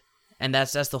targeted, and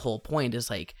that's the whole point, is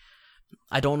like,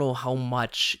 I don't know how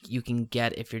much you can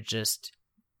get if you're just,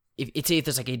 if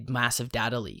there's like a massive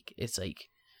data leak. It's like,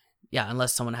 yeah,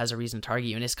 unless someone has a reason to target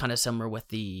you. And it's kind of similar with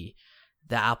the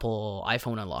Apple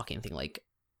iPhone unlocking thing. Like,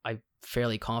 I'm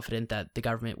fairly confident that the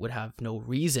government would have no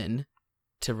reason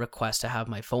to request to have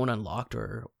my phone unlocked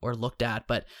or looked at.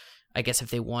 But I guess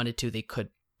if they wanted to, they could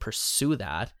pursue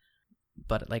that.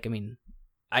 But like, I mean,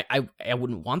 I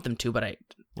wouldn't want them to, but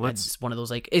it's one of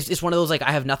those like, it's one of those like,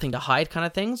 I have nothing to hide kind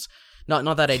of things. Not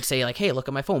that I'd say like, hey, look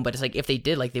at my phone, but it's like, if they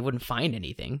did, like, they wouldn't find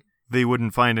anything. They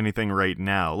wouldn't find anything right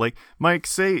now. Like, Mike,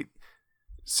 say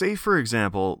for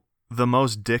example, the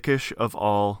most dickish of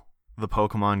all the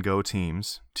Pokemon Go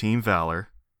teams, Team Valor,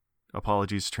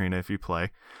 apologies Trina if you play,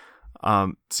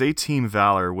 say Team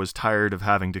Valor was tired of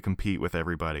having to compete with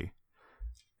everybody,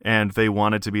 and they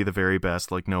wanted to be the very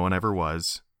best like no one ever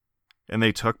was, and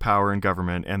they took power in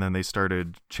government, and then they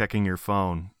started checking your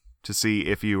phone to see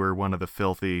if you were one of the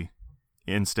filthy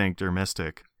Instinct or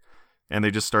Mystic, and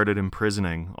they just started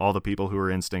imprisoning all the people who were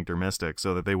Instinct or Mystic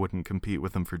so that they wouldn't compete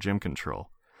with them for gym control.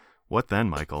 What then,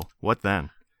 Michael? What then?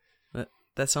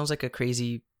 That sounds like a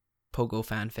crazy Pogo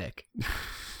fanfic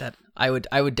that I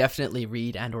would definitely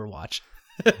read and or watch.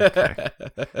 Okay.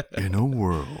 In a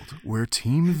world where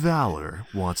Team Valor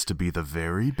wants to be the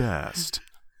very best.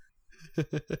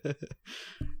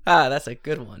 That's a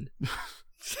good one.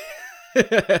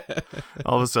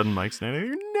 All of a sudden, Mike's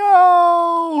standing there,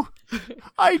 no!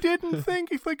 I didn't think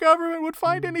the government would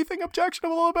find anything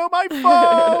objectionable about my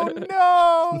phone!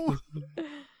 No!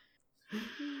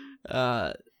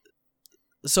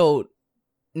 So,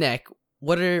 Nick,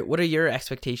 what are your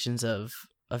expectations of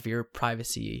your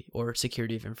privacy or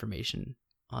security of information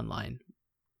online?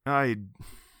 I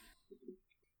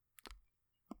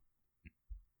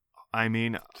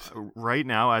mean, right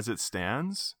now, as it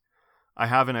stands, I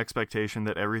have an expectation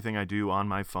that everything I do on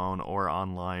my phone or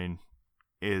online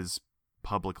is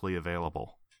publicly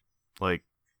available. Like,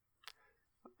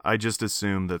 I just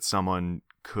assume that someone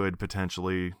could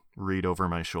potentially read over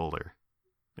my shoulder,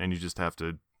 and you just have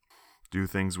to do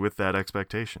things with that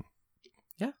expectation.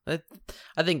 Yeah,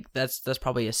 I think that's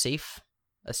probably a safe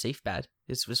bet.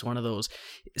 It's just one of those,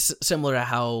 similar to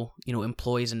how, you know,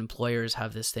 employees and employers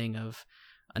have this thing of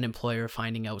an employer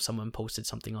finding out someone posted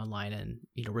something online and,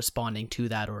 you know, responding to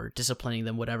that or disciplining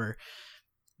them, whatever.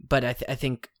 But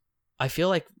I feel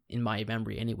like, in my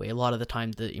memory anyway, a lot of the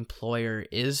time the employer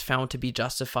is found to be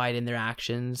justified in their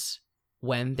actions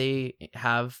when they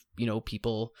have, you know,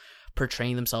 people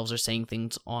portraying themselves or saying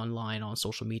things online on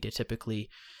social media, typically,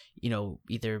 you know,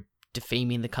 either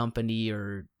defaming the company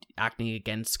or acting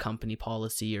against company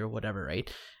policy or whatever,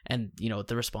 right? And, you know,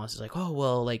 the response is like, oh,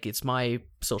 well, like, it's my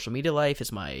social media life,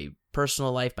 it's my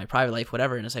personal life, my private life,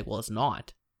 whatever. And it's like, well, it's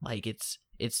not. Like, it's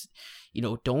you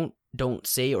know, don't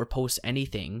say or post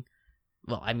anything.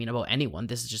 Well, I mean, about anyone.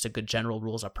 This is just a good general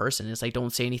rule as a person. It's like,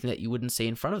 don't say anything that you wouldn't say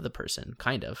in front of the person,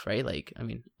 kind of, right? Like, I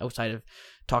mean, outside of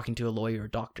talking to a lawyer or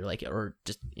doctor, like, or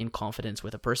just in confidence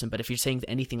with a person. But if you're saying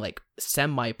anything like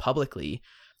semi-publicly,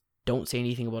 don't say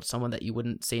anything about someone that you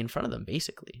wouldn't say in front of them,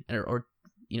 basically. Or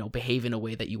behave in a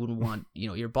way that you wouldn't want,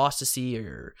 your boss to see or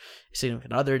your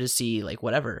significant other to see, like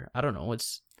whatever. I don't know.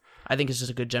 I think it's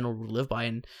just a good general rule to live by.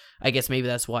 And I guess maybe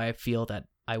that's why I feel that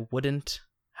I wouldn't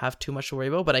have too much to worry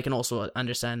about. But I can also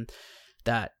understand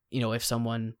that, if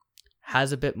someone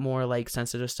has a bit more like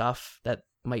sensitive stuff that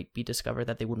might be discovered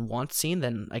that they wouldn't want seen,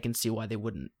 then I can see why they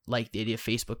wouldn't like the idea of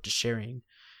Facebook just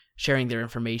sharing their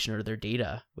information or their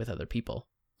data with other people.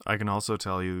 I can also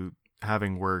tell you,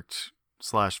 having worked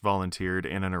 / volunteered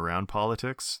in and around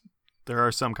politics, there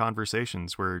are some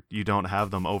conversations where you don't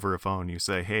have them over a phone. You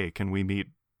say, hey, can we meet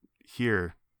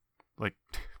here? Like,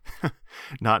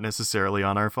 not necessarily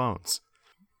on our phones.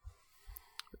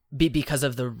 Because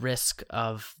of the risk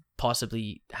of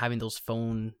possibly having those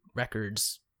phone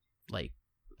records, like,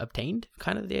 obtained,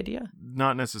 kind of the idea?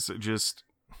 Not necessarily, just...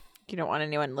 You don't want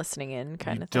anyone listening in,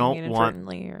 kind of thing,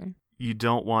 inadvertently, You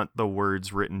don't want the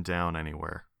words written down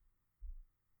anywhere.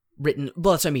 Written,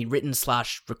 well, that's what I mean, written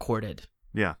 / recorded.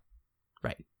 Yeah.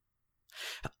 Right.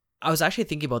 I was actually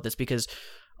thinking about this because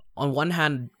on one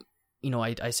hand,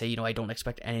 I say, I don't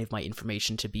expect any of my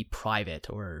information to be private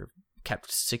or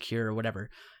kept secure or whatever.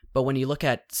 But when you look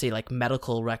at, say, like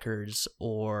medical records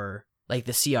or like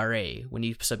the CRA, when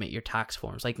you submit your tax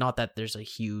forms, like not that there's a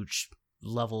huge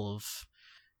level of,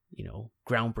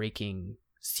 groundbreaking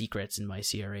secrets in my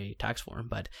CRA tax form,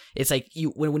 but it's like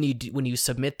when you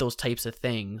submit those types of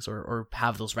things or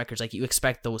have those records, like you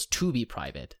expect those to be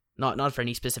private, not for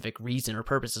any specific reason or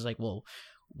purpose. It's like, well,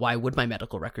 why would my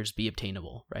medical records be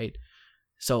obtainable, right?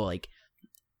 So like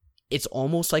it's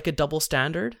almost like a double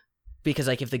standard, because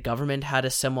like if the government had a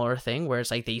similar thing where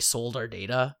it's like they sold our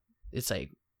data, it's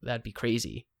like that'd be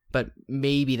crazy. But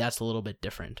maybe that's a little bit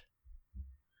different.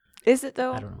 Is it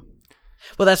though? I don't know.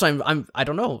 Well, that's why I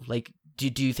don't know. Like,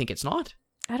 do you think it's not?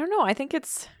 I don't know. I think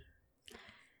it's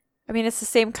the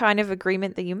same kind of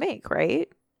agreement that you make, right?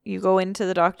 You go into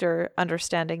the doctor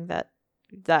understanding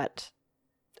that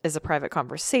is a private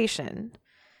conversation.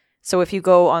 So if you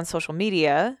go on social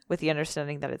media with the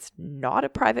understanding that it's not a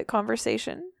private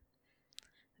conversation,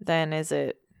 then is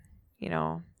it, I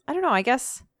don't know. I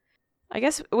guess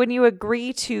when you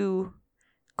agree to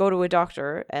go to a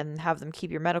doctor and have them keep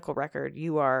your medical record,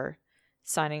 you are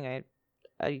signing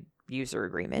a user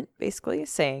agreement, basically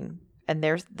saying, and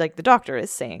there's like the doctor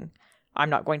is saying, I'm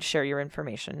not going to share your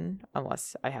information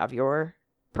unless I have your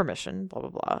permission, blah, blah,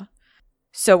 blah.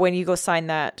 So when you go sign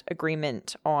that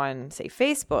agreement on, say,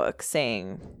 Facebook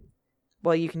saying,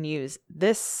 well, you can use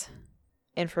this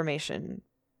information,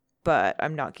 but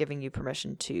I'm not giving you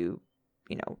permission to,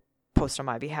 post on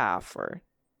my behalf or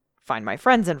find my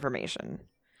friend's information.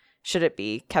 Should it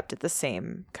be kept at the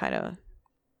same kind of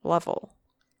level?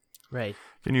 Right.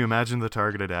 Can you imagine the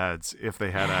targeted ads if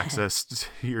they had access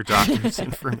to your doctor's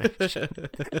information?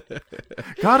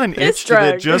 Got an itch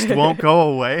that just won't go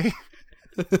away?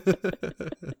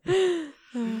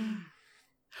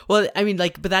 Well, I mean,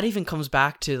 like, but that even comes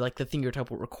back to like the thing you're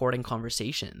talking about, recording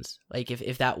conversations. Like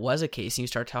if that was a case and you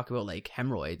start talking about like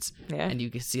hemorrhoids, and you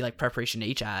can see like Preparation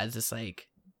H ads, it's like,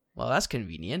 well, that's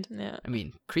convenient. Yeah. I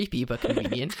mean, creepy, but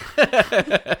convenient.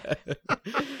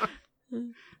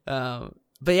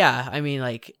 But yeah, I mean,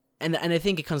 like, and I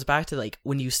think it comes back to like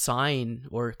when you sign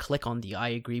or click on the I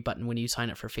agree button when you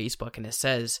sign up for Facebook, and it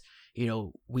says,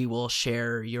 we will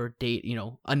share your data,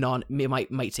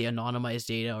 it might say anonymized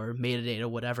data or metadata,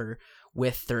 whatever,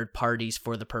 with third parties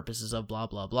for the purposes of blah,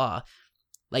 blah, blah.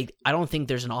 Like, I don't think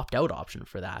there's an opt-out option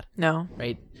for that. No.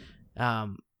 Right?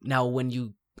 Now, when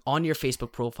you, on your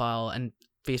Facebook profile, and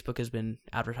Facebook has been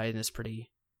advertising this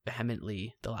pretty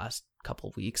vehemently the last couple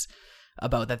of weeks,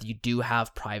 about that you do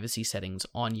have privacy settings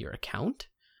on your account.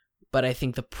 But I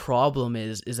think the problem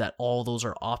is that all those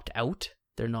are opt-out.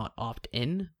 They're not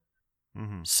opt-in.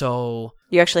 Mm-hmm. So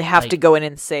you actually have to go in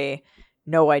and say,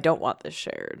 no, I don't want this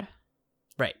shared.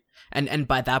 Right. And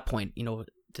by that point,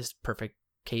 this perfect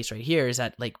case right here is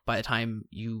that like by the time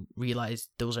you realize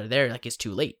those are there, like it's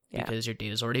too late because your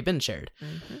data's already been shared.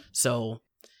 Mm-hmm. So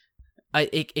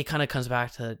it kind of comes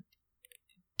back to,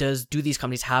 do these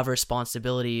companies have a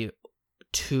responsibility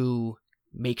to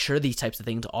make sure these types of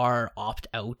things are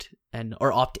opt-out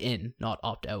or opt-in, not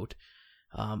opt-out?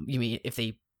 You mean if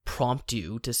they prompt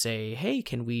you to say, hey,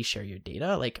 can we share your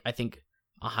data? Like, I think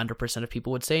 100% of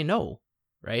people would say no,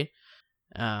 right?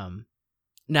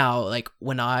 Now, like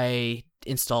when I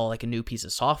install like a new piece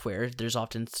of software, there's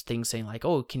often things saying like,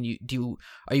 oh,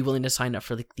 are you willing to sign up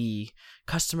for like the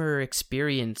customer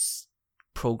experience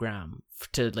program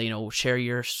to, share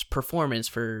your performance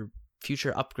for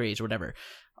future upgrades or whatever?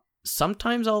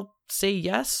 Sometimes I'll say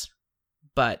yes,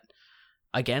 but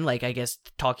again, like I guess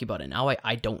talking about it now,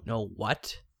 I don't know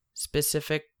what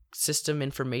specific system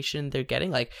information they're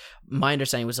getting. Like my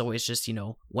understanding was always just, you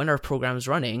know, when our program's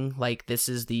running, like this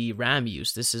is the RAM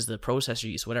use, this is the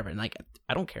processor use, whatever. And like,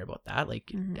 I don't care about that.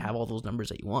 Like have all those numbers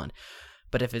that you want.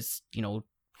 But if it's, you know,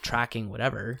 tracking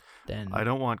whatever, then I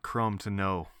don't want Chrome to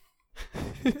know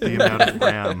the amount of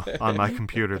RAM on my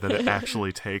computer that it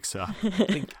actually takes up.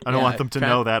 I don't want them to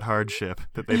know that hardship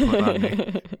that they put on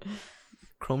me.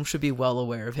 Chrome should be well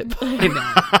aware of it by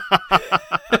now.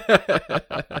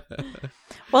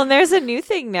 Well, and there's a new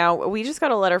thing now. We just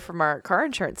got a letter from our car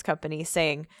insurance company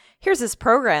saying, here's this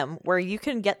program where you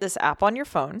can get this app on your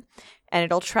phone and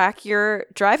it'll track your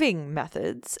driving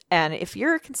methods. And if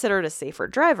you're considered a safer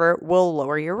driver, we'll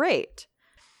lower your rate.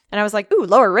 And I was like, ooh,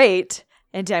 lower rate.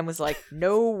 And Dan was like,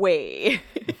 no way.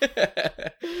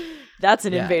 That's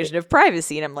an invasion of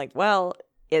privacy. And I'm like, well,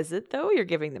 is it though? You're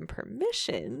giving them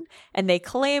permission. And they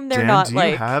claim they're not do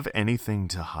like... you have anything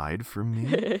to hide from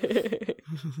me?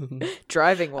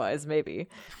 Driving wise, maybe.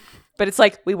 But it's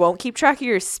like, we won't keep track of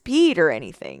your speed or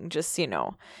anything. Just, you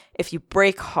know, if you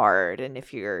brake hard and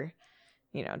if you're,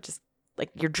 you know, just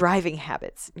like your driving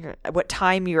habits, what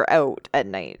time you're out at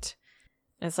night.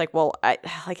 And it's like, well,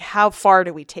 how far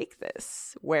do we take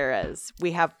this? Whereas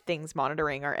we have things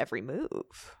monitoring our every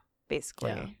move,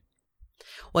 basically. Yeah.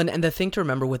 Well, and the thing to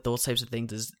remember with those types of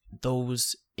things is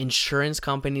those insurance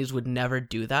companies would never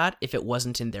do that if it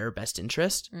wasn't in their best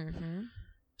interest. Mm-hmm.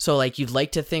 So, like, you'd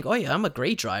like to think, oh, yeah, I'm a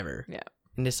great driver. Yeah.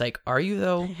 And it's like, are you,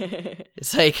 though?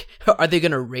 It's like, are they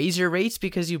going to raise your rates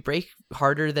because you brake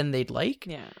harder than they'd like?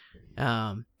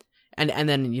 Yeah. And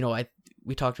then, you know,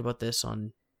 we talked about this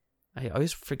on... I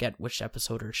always forget which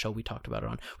episode or show we talked about it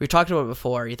on. We talked about it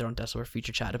before, either on Tesla or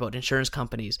Future Chat, about insurance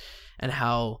companies and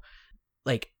how,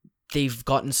 like, they've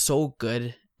gotten so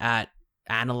good at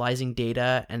analyzing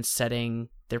data and setting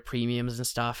their premiums and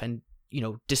stuff and, you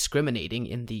know, discriminating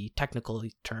in the technical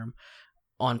term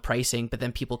on pricing, but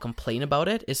then people complain about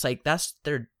it. It's like, that's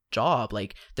their job.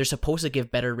 Like, they're supposed to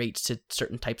give better rates to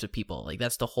certain types of people. Like,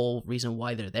 that's the whole reason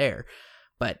why they're there.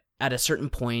 But at a certain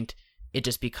point, it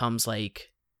just becomes like,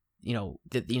 you know,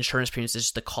 the insurance premiums is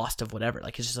just the cost of whatever.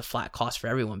 Like, it's just a flat cost for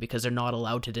everyone because they're not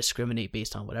allowed to discriminate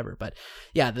based on whatever. But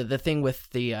yeah, the thing with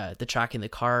the tracking the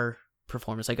car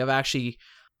performance, like, I've actually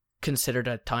considered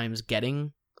at times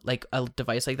getting like a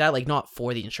device like that, like not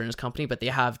for the insurance company, but they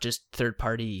have just third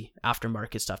party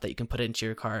aftermarket stuff that you can put into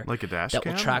your car, like a dash that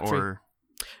cam, will track or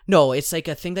no, it's like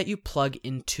a thing that you plug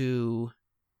into.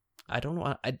 I don't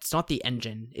know. It's not the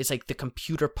engine. It's like the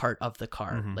computer part of the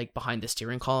car, like behind the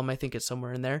steering column. I think it's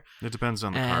somewhere in there. It depends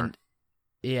on the car.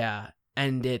 Yeah,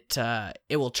 and it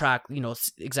will track, you know,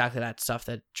 exactly that stuff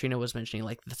that Trina was mentioning.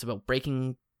 Like, that's about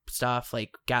braking stuff, like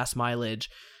gas mileage.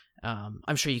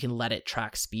 I'm sure you can let it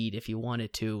track speed if you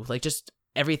wanted to. Like, just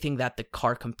everything that the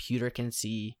car computer can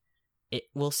see, it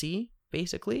will see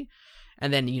basically,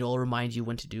 and then, you know, it'll remind you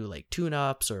when to do like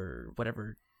tune-ups or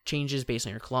whatever changes based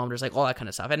on your kilometers, like all that kind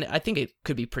of stuff. And I think it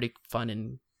could be pretty fun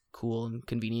and cool and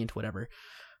convenient, whatever.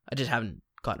 I just haven't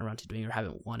gotten around to doing it or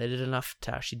haven't wanted it enough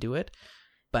to actually do it.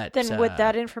 But then would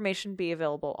that information be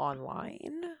available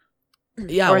online?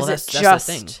 Yeah, or well, is that's it just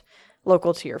the thing.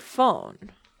 Local to your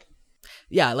phone?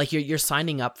 Yeah, like you're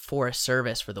signing up for a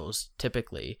service for those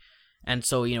typically. And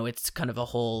so, you know, it's kind of a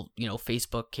whole, you know,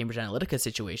 Facebook Cambridge Analytica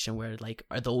situation where, like,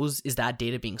 is that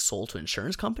data being sold to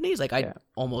insurance companies? Like, I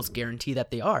almost guarantee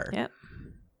that they are. Yeah.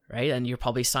 Right. And you're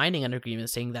probably signing an agreement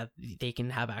saying that they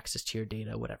can have access to your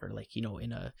data, whatever, like, you know,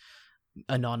 in a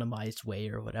anonymized way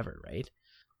or whatever. Right.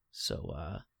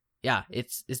 So, yeah,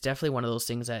 it's definitely one of those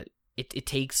things that it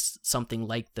takes something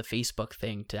like the Facebook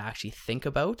thing to actually think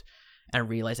about and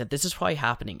realize that this is probably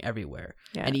happening everywhere.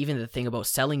 Yeah. And even the thing about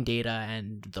selling data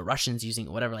and the Russians using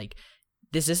it, whatever, like,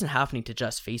 this isn't happening to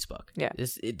just Facebook. Yeah.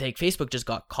 Like, Facebook just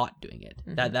got caught doing it.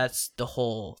 Mm-hmm. That's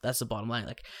the bottom line.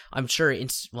 Like, I'm sure,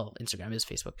 Instagram is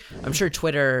Facebook. I'm sure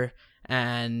Twitter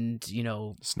and, you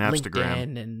know,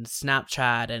 LinkedIn and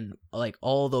Snapchat and, like,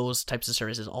 all those types of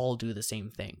services all do the same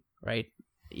thing, right?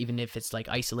 Even if it's, like,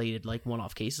 isolated, like,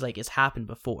 one-off cases, like, it's happened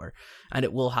before and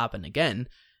it will happen again.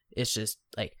 It's just,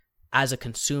 like, as a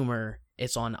consumer,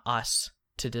 it's on us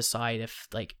to decide if,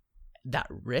 like, that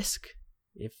risk,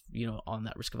 if, you know, on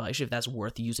that risk evaluation, if that's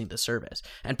worth using the service.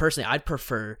 And personally, I'd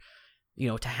prefer, you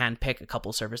know, to handpick a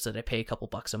couple services that I pay a couple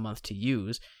bucks a month to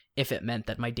use if it meant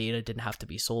that my data didn't have to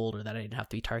be sold or that I didn't have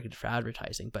to be targeted for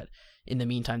advertising. But in the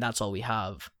meantime, that's all we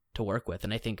have to work with.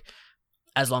 And I think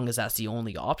as long as that's the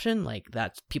only option, like,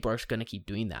 that's, people are going to keep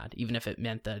doing that, even if it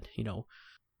meant that, you know,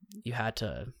 you had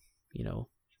to, you know,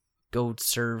 go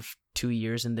serve 2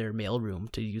 years in their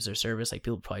mailroom to use their service. Like,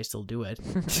 people probably still do it.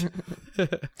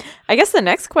 I guess the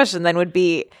next question then would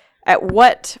be, at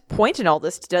what point in all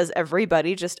this does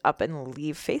everybody just up and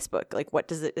leave Facebook? Like,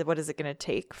 what is it going to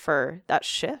take for that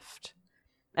shift?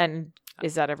 And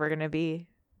is that ever going to be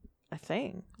a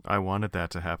thing? I wanted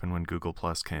that to happen when Google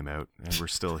Plus came out, and we're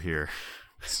still here.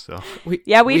 So we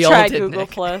tried Google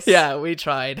Nick. Plus. Yeah, we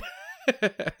tried.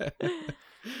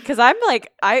 Because I'm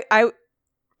like, I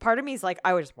part of me is like,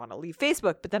 I would just want to leave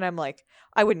Facebook, but then I'm like,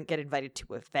 I wouldn't get invited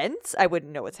to events. I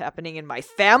wouldn't know what's happening in my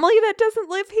family that doesn't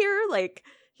live here. Like,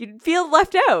 you'd feel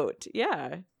left out.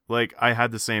 Yeah. Like, I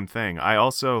had the same thing. I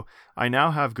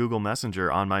now have Google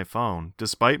Messenger on my phone,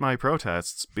 despite my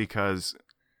protests, because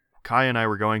Kai and I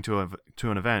were going to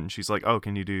an event, and she's like, oh,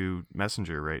 can you do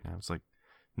Messenger right now? I was like,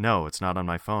 no, it's not on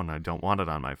my phone. I don't want it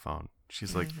on my phone.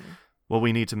 She's like, well,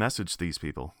 we need to message these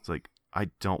people. It's like, I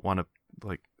don't want to,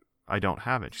 like, I don't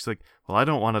have it. She's like, well, I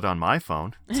don't want it on my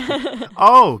phone. Like,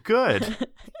 oh, good.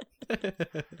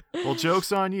 Well,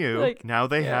 joke's on you. Like, now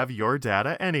they have your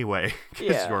data anyway,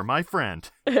 because you're my friend.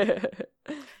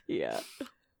 Yeah.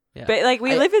 But, like,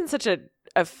 we live in such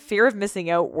a fear of missing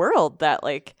out world that,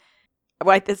 like,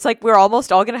 it's like we're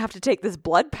almost all going to have to take this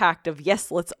blood pact of,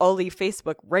 yes, let's all leave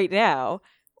Facebook right now,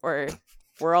 or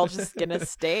we're all just going to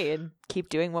stay and keep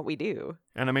doing what we do.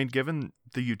 And I mean, given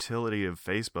the utility of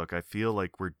Facebook, I feel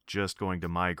like we're just going to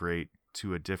migrate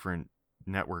to a different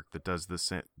network that does the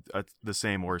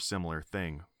same or similar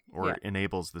thing, or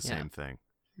enables the same thing.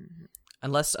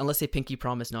 Unless they pinky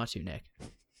promise not to, Nick.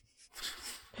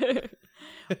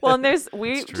 Well, and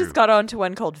we just got onto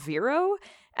one called Vero,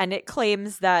 and it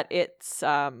claims that it's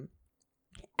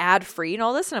ad free and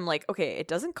all this, and I'm like, okay, it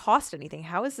doesn't cost anything.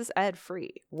 How is this ad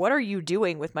free? What are you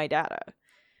doing with my data?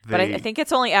 But I think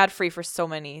it's only ad free for so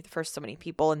many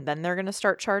people, and then they're going to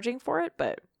start charging for it.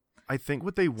 But I think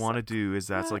what they want to do is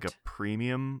that's like a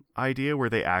premium idea where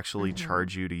they actually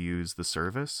charge you to use the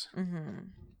service.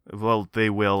 Well, they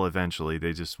will eventually.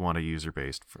 They just want a user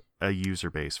base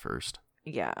first.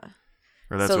 Yeah.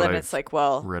 Or that's so what then it's like,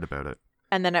 well, read about it.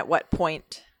 And then at what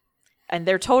point? And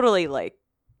they're totally like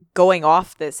going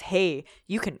off this, hey,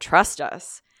 you can trust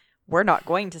us. We're not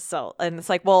going to sell. And it's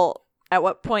like, well, at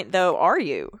what point though are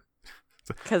you?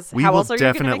 Because how else are you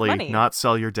going to make money? We will definitely not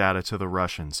sell your data to the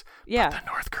Russians. Yeah. But the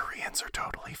North Koreans are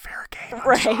totally fair game. I'm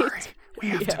right. sorry. We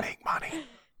have to make money.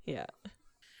 Yeah.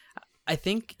 I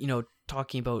think,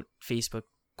 talking about Facebook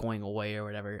going away or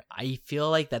whatever, I feel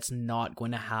like that's not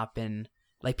going to happen.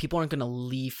 Like, people aren't going to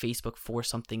leave Facebook for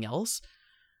something else,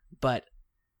 but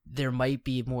there might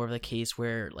be more of the case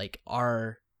where, like,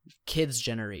 our kids'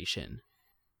 generation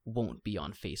won't be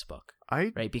on Facebook,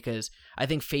 right? Because I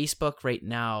think Facebook right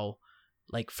now,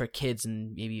 like, for kids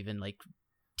and maybe even, like,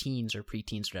 teens or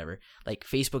preteens or whatever, like,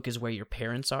 Facebook is where your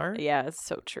parents are. Yeah, it's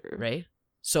so true. Right?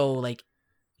 So, like,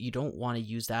 you don't want to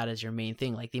use that as your main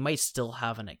thing. Like, they might still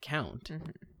have an account.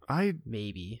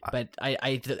 But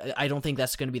I don't think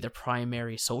that's going to be their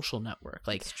primary social network.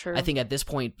 Like, I think at this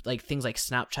point, like, things like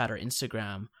Snapchat or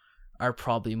Instagram are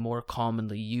probably more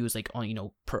commonly used, like,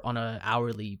 on on a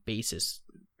hourly basis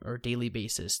or daily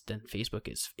basis than Facebook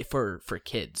is for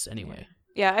kids anyway.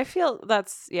 Yeah, I feel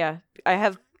I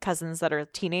have cousins that are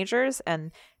teenagers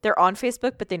and they're on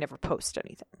Facebook, but they never post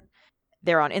anything.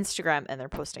 They're on Instagram and they're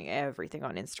posting everything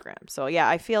on Instagram. So yeah,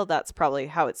 I feel that's probably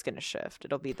how it's going to shift.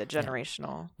 It'll be the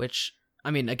generational. Which,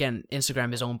 I mean, again,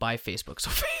 Instagram is owned by Facebook,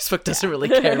 so Facebook doesn't really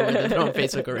care whether they're on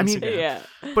Facebook or Instagram.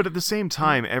 But at the same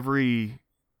time, every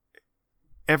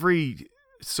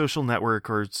social network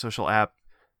or social app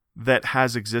that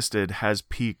has existed has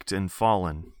peaked and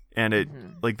fallen. And it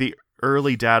like the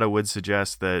early data would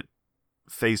suggest that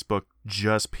Facebook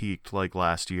just peaked like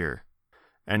last year.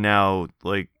 And now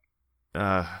like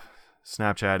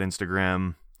Snapchat,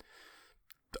 Instagram,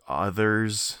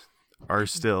 others are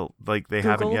still like they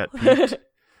haven't yet peaked.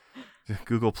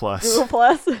 Google Plus.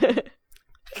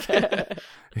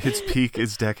 Its peak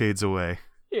is decades away.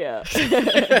 Yeah.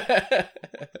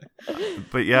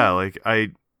 But yeah, like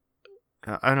I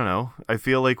don't know. I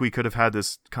feel like we could have had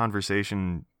this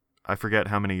conversation, I forget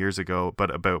how many years ago,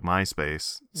 but about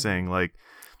MySpace, saying like,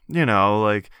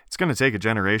 like it's going to take a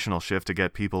generational shift to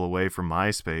get people away from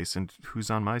MySpace, and who's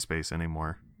on MySpace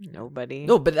anymore? Nobody.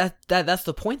 No, but that's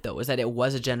the point though, is that it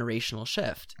was a generational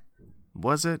shift.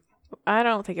 Was it? I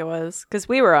don't think it was, because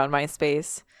we were on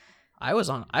MySpace. I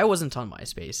wasn't on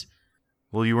MySpace.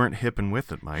 Well, you weren't hip and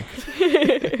with it, Mike.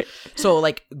 So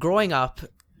like growing up,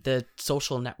 the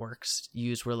social networks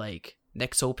used were like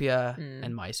Nexopia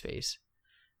and MySpace.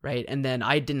 Right. And then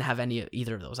I didn't have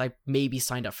either of those. I maybe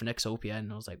signed up for Nexopia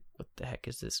and I was like, what the heck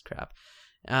is this crap?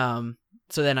 So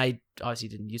then I obviously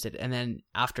didn't use it. And then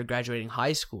after graduating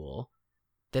high school,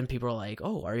 then people were like,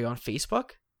 oh, are you on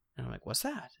Facebook? And I'm like, what's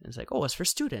that? And it's like, oh, it's for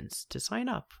students to sign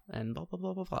up and blah, blah,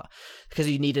 blah, blah, blah. Because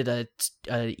you needed a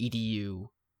EDU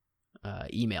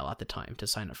email at the time to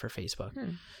sign up for Facebook.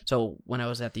 So when I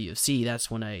was at the U of C,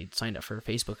 that's when I signed up for a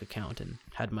Facebook account and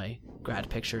had my grad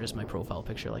picture as my profile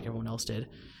picture like everyone else did.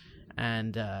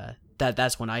 And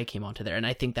that's when I came onto there. And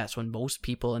I think that's when most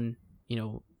people in,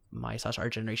 my/our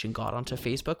generation got onto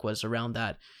Facebook, was around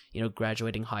that,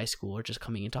 graduating high school or just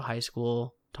coming into high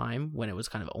school time, when it was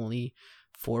kind of only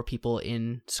for people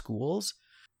in schools.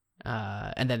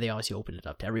 And then they obviously opened it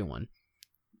up to everyone.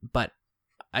 But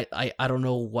I don't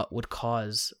know what would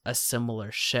cause a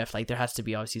similar shift. Like, there has to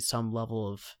be obviously some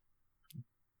level of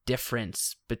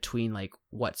difference between like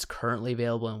what's currently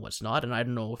available and what's not. And I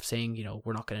don't know if saying,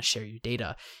 we're not going to share your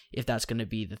data, if that's going to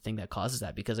be the thing that causes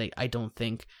that, because I don't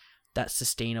think that's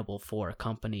sustainable for a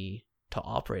company to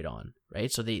operate on,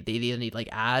 right? So they either need like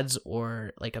ads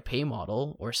or like a pay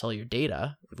model, or sell your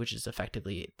data, which is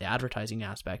effectively the advertising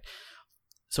aspect.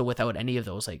 So without any of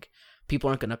those, like, people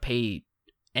aren't going to pay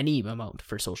any amount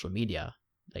for social media,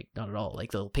 like, not at all.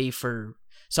 Like, they'll pay for,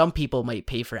 some people might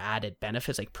pay for added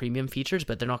benefits like premium features,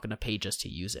 but they're not going to pay just to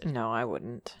use it. No, I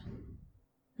wouldn't.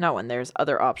 Not when there's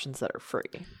other options that are free.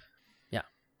 Yeah,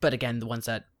 but again, the ones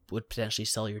that would potentially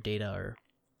sell your data or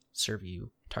serve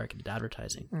you targeted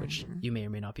advertising, which you may or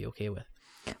may not be okay with.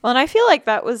 Well, and I feel like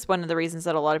that was one of the reasons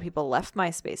that a lot of people left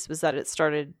MySpace, was that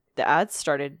the ads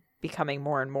started becoming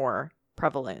more and more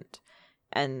prevalent.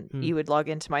 And you would log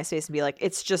into MySpace and be like,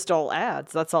 it's just all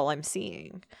ads. That's all I'm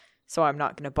seeing. So I'm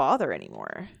not going to bother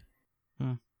anymore.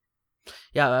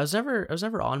 Yeah, I was never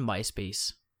on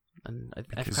MySpace, and I've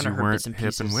kind of heard bits and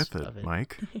pieces hipping with of it,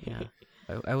 Mike. Yeah,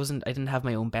 I wasn't. I didn't have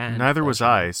my own band. Neither was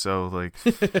I. So like,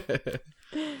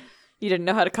 you didn't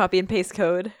know how to copy and paste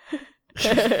code.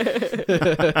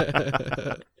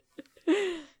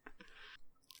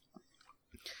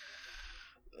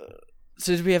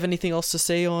 So did we have anything else to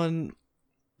say on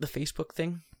the Facebook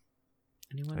thing?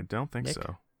 Anyone? I don't think Nick?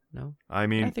 so. No. I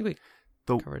mean, I think we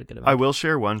covered a good amount. I will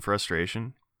share one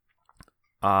frustration.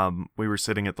 We were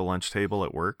sitting at the lunch table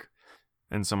at work,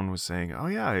 and someone was saying, "Oh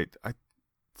yeah, I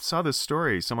saw this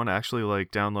story. Someone actually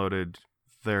like downloaded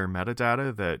their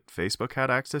metadata that Facebook had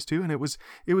access to, and it was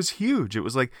huge. It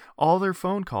was like all their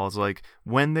phone calls, like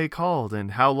when they called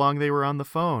and how long they were on the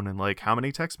phone, and like how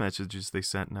many text messages they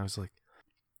sent." And I was like,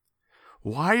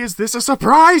 why is this a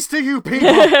surprise to you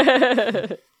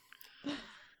people?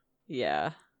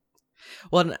 Yeah.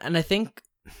 Well, and I think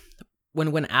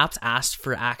when apps ask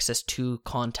for access to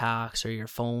contacts or your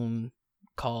phone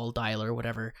call dialer or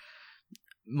whatever,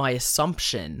 my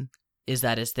assumption is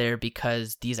that it's there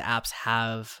because these apps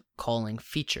have calling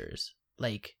features.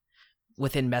 Like,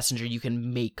 within Messenger, you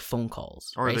can make phone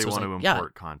calls. Or right? they so want like, to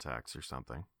import contacts or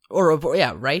something. Or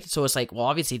yeah, right? So it's like, well,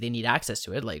 obviously they need access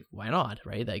to it. Like, why not,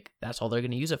 right? Like, that's all they're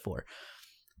going to use it for.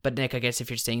 But Nick, I guess if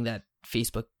you're saying that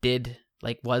Facebook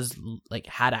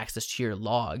had access to your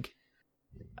log,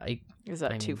 is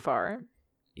that too far?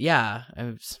 Yeah.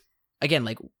 Again,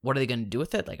 like, what are they going to do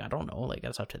with it? Like, I don't know. Like,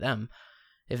 that's up to them.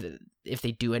 If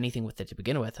they do anything with it to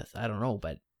begin with, I don't know.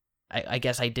 But I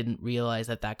guess I didn't realize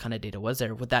that kind of data was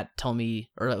there. Would that tell me,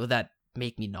 or would that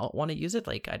make me not want to use it?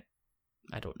 Like,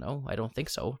 I don't know. I don't think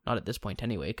so. Not at this point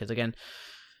anyway. Because again,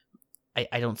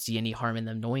 I don't see any harm in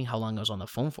them knowing how long I was on the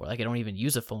phone for. Like, I don't even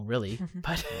use a phone really.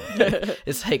 But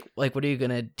it's like, what are you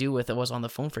going to do with it? I was on the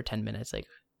phone for 10 minutes. Like,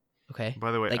 okay.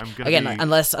 By the way, like, I'm going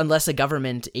to unless a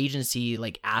government agency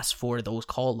like asks for those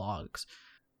call logs.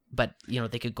 But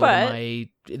they could go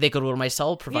to my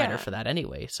cell provider for that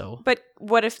anyway. So, but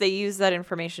what if they use that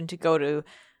information to go to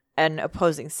an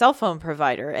opposing cell phone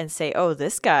provider and say, "Oh,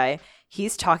 this guy,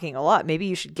 he's talking a lot. Maybe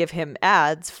you should give him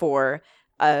ads for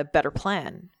a better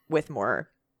plan with more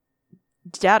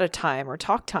data time or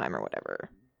talk time or whatever."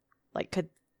 Like, could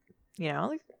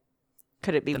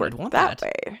it be worked that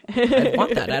way? I'd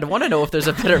want that. I'd want to know if there's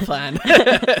a better plan.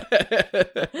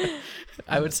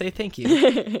 I would say thank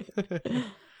you.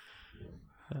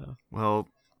 Well,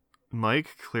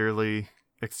 Mike clearly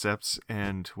accepts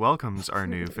and welcomes our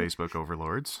new Facebook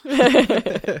overlords.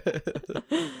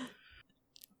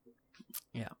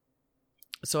 Yeah.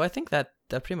 So I think that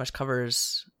pretty much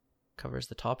covers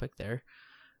the topic there.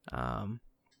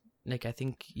 Nick, I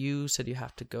think you said you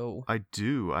have to go. I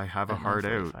do. I have a hard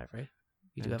out. Right?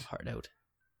 You do have a hard out.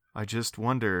 I just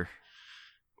wonder,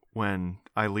 when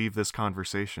I leave this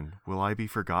conversation, will I be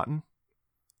forgotten?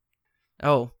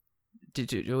 Oh. Do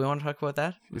we want to talk about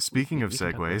that? Speaking of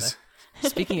segues.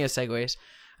 Speaking of segues.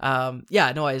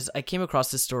 I came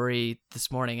across this story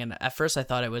this morning, and at first I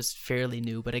thought it was fairly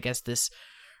new, but I guess this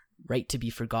right to be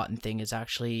forgotten thing is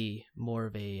actually more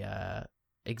of a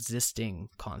existing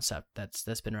concept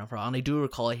that's been around for a while. And I do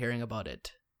recall hearing about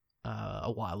it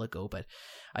a while ago, but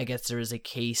I guess there is a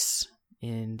case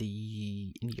in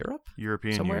Europe,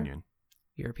 European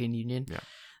Union, yeah,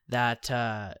 that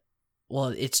well,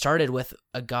 it started with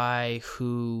a guy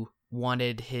who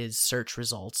wanted his search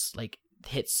results, like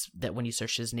hits that when you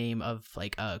search his name of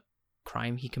like a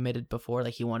crime he committed before,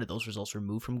 like he wanted those results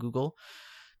removed from Google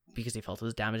because he felt it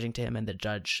was damaging to him, and the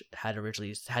judge had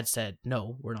originally said,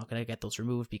 no, we're not going to get those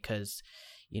removed because,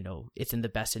 you know, it's in the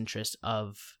best interest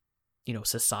of, you know,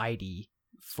 society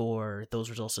for those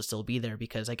results to still be there,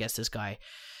 because I guess this guy,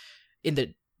 in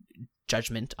the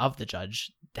judgment of the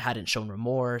judge, hadn't shown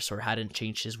remorse or hadn't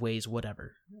changed his ways,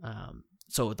 whatever.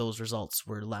 So those results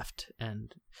were left.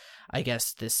 And I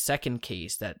guess this second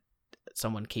case that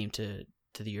someone came to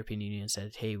the European Union and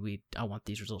said, hey, I want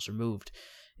these results removed.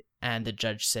 And the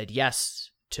judge said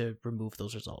yes to remove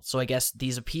those results. So I guess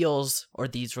these appeals or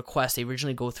these requests, they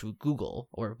originally go through Google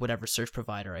or whatever search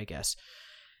provider, I guess,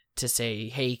 to say,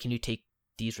 hey, can you take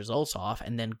these results off?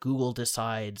 And then Google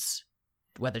decides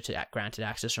whether to grant it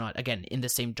access or not. Again, in the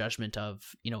same judgment of,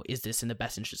 you know, is this in the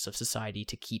best interest of society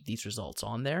to keep these results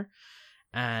on there?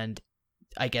 And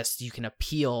I guess you can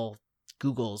appeal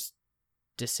Google's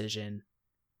decision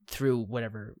through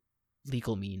whatever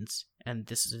legal means. And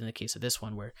this is in the case of this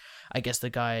one where I guess the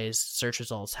guy's search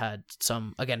results had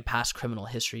some, again, past criminal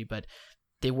history, but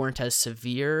they weren't as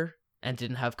severe and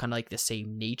didn't have kind of like the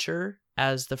same nature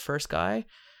as the first guy.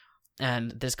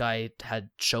 And this guy had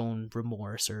shown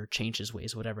remorse or changed his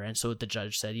ways, whatever. And so the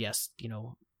judge said, yes, you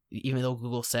know, even though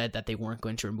Google said that they weren't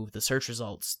going to remove the search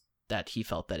results, that he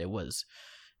felt that it was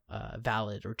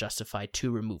valid or justified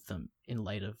to remove them in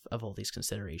light of all these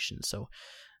considerations. So,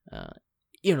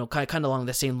 you know, kind of along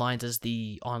the same lines as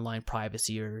the online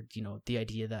privacy, or, you know, the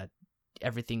idea that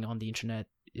everything on the internet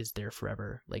is there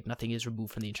forever, like nothing is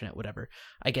removed from the internet, whatever.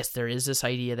 I guess there is this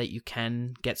idea that you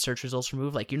can get search results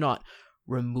removed. Like, you're not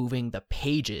removing the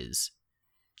pages,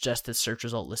 just the search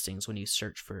result listings when you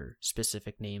search for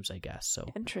specific names, I guess. So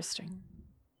interesting.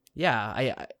 Yeah,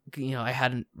 I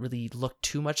hadn't really looked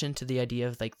too much into the idea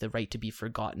of like the right to be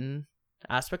forgotten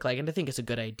aspect. Like, and I think it's a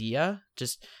good idea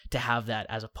just to have that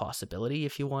as a possibility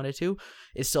if you wanted to.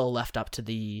 It's still left up to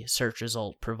the search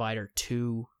result provider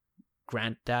to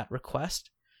grant that request,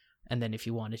 and then if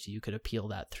you wanted to, you could appeal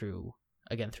that through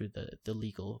the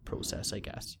legal process, I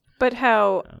guess. But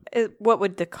what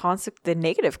would the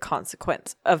negative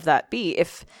consequence of that be?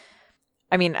 If,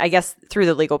 I mean, I guess through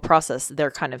the legal process,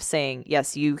 they're kind of saying,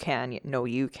 yes, you can, no,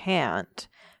 you can't.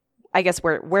 I guess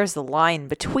where's the line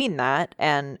between that,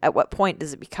 and at what point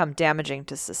does it become damaging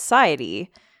to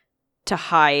society to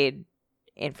hide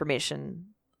information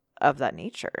of that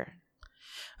nature?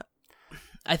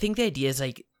 I think the idea is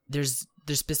like there's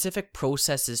specific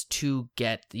processes to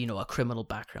get, you know, a criminal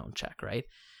background check, right?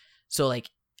 So like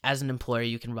as an employer,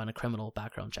 you can run a criminal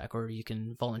background check, or you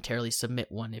can voluntarily submit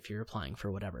one if you're applying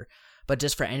for whatever. But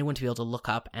just for anyone to be able to look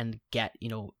up and get, you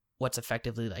know, what's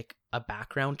effectively like a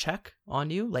background check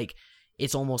on you, like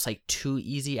it's almost like too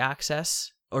easy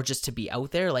access, or just to be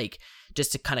out there, like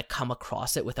just to kind of come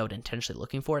across it without intentionally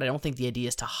looking for it. I don't think the idea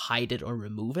is to hide it or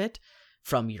remove it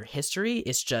from your history.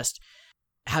 It's just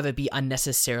have it be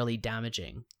unnecessarily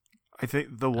damaging. I think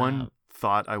the one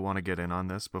thought I want to get in on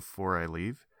this before I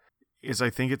leave is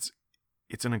I think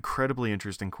it's an incredibly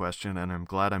interesting question, and I'm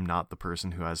glad I'm not the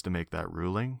person who has to make that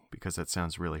ruling, because that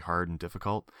sounds really hard and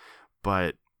difficult.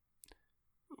 But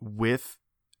with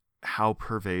how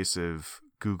pervasive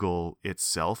Google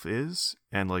itself is,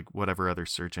 and like whatever other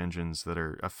search engines that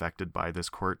are affected by this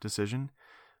court decision,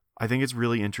 I think it's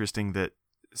really interesting that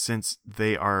since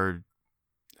they are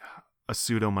a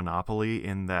pseudo-monopoly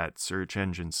in that search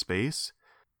engine space,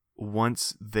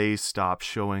 once they stop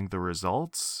showing the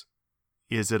results,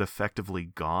 is it effectively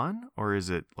gone? Or is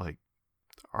it like,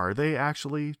 are they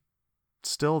actually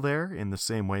still there in the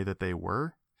same way that they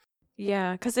were?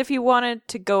 Yeah, because if you wanted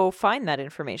to go find that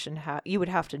information, you would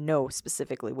have to know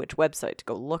specifically which website to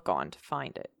go look on to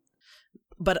find it.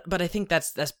 But I think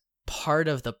that's part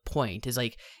of the point, is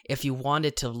like if you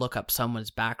wanted to look up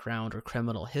someone's background or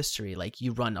criminal history, like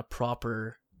you run a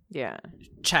proper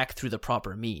check through the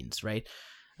proper means, right?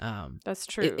 That's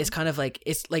true. It's kind of like,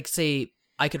 it's like, say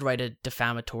I could write a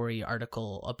defamatory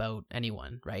article about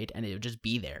anyone, right? And it would just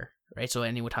be there, right? So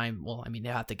any time, well, I mean, they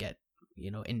have to get, you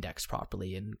know, indexed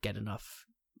properly and get enough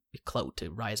clout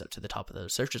to rise up to the top of the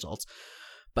search results.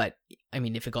 But I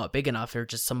mean, if it got big enough, or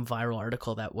just some viral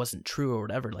article that wasn't true or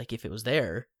whatever, like if it was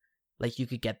there, like you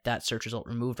could get that search result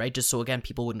removed, right? Just so again,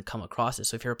 people wouldn't come across it.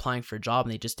 So if you're applying for a job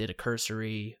and they just did a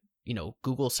cursory, you know,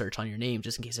 Google search on your name,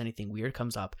 just in case anything weird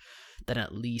comes up, then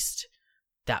at least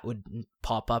that would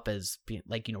pop up as being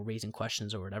like, raising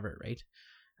questions or whatever, right?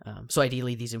 So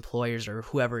ideally these employers or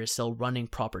whoever is still running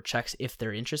proper checks if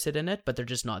they're interested in it, but they're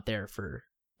just not there for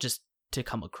just to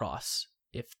come across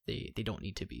if they don't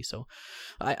need to be. So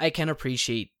I can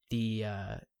appreciate the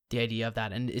idea of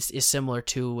that. And it's similar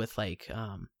too with like,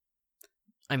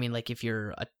 like if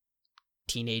you're a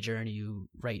teenager and you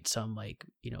write some like,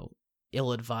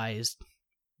 ill-advised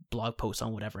blog post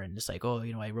on whatever, and it's like, oh,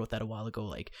 I wrote that a while ago,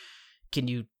 like, can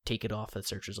you take it off the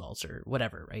search results or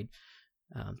whatever, right?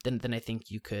 Then I think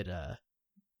you could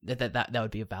that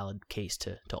would be a valid case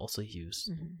to also use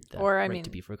the right to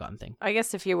be forgotten thing. I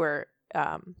guess if you were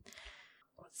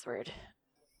what's the word?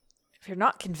 If you're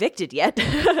not convicted yet,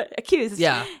 accused.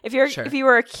 Yeah. If you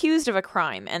were accused of a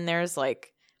crime and there's like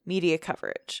media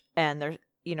coverage and there's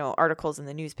articles in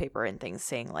the newspaper and things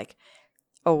saying like,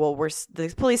 oh well,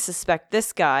 the police suspect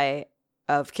this guy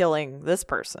of killing this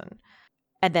person,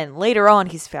 and then later on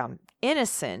he's found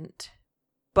innocent.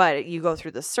 But you go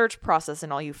through the search process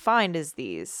and all you find is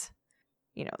these,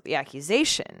 the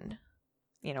accusation.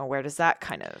 Where does that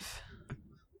kind of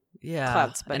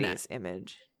cloud somebody's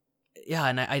image? Yeah,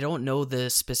 and I don't know the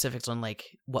specifics on like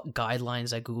what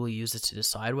guidelines that Google uses to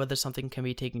decide whether something can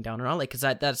be taken down or not. Like, because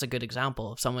that's a good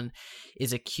example. If someone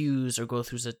is accused or goes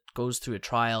through a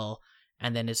trial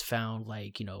and then is found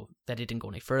like, that it didn't go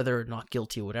any further, not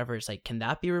guilty or whatever, it's like, can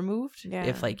that be removed? Yeah.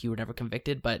 If like you were never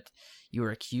convicted, but you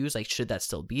were accused, like, should that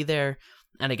still be there?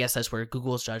 And I guess that's where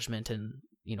Google's judgment and,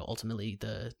 ultimately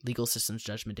the legal system's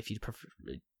judgment, if you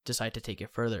decide to take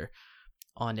it further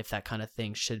on if that kind of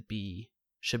thing should be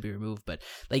removed. But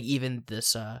like even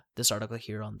this article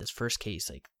here on this first case,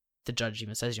 like the judge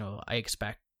even says, I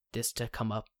expect this to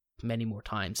come up many more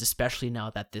times, especially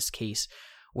now that this case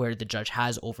where the judge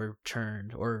has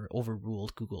overturned or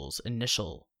overruled Google's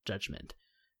initial judgment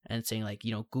and saying like,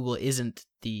 Google isn't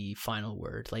the final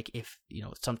word. Like if,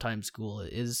 sometimes Google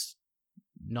is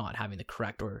not having the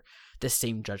correct or the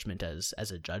same judgment as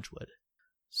a judge would.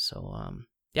 So,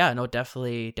 yeah, no,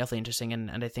 definitely interesting.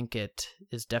 And I think it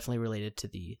is definitely related to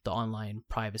the online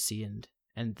privacy and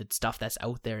the stuff that's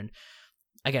out there. And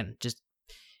again, just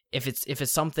if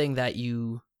it's something that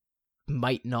you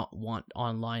might not want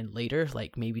online later,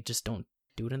 like maybe just don't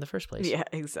do it in the first place. Yeah,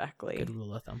 exactly. Good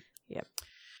rule of thumb. Yep.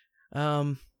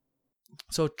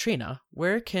 So Trina,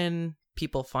 where can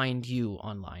people find you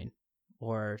online?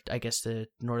 Or I guess the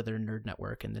Northern Nerd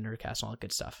Network and the Nerdcast and all that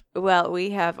good stuff. Well,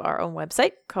 we have our own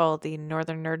website called the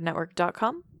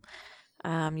northernnerdnetwork.com.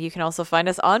 You can also find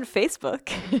us on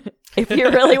Facebook if you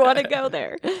really want to go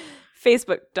there.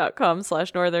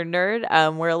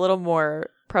 Facebook.com/northernnerd. We're a little more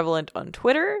prevalent on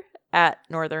Twitter at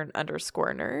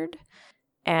northern_nerd.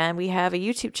 And we have a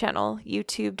YouTube channel,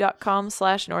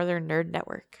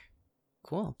 youtube.com/northernnerdnetwork.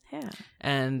 Cool. Yeah.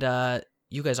 And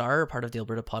you guys are a part of the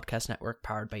Alberta Podcast Network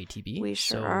powered by ATB. We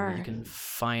sure are. So you can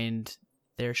find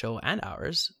their show and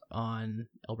ours on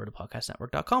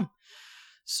albertapodcastnetwork.com.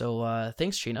 So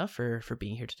thanks, Trina, for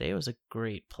being here today. It was a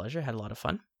great pleasure. Had a lot of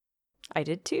fun. I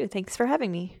did too. Thanks for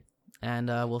having me. And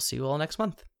we'll see you all next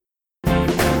month.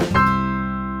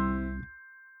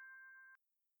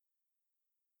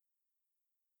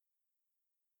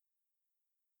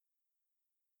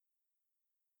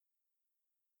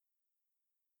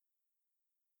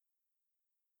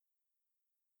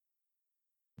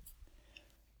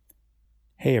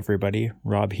 Hey everybody,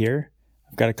 Rob here.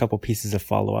 I've got a couple pieces of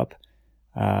follow-up.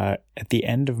 At the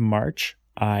end of March,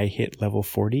 I hit level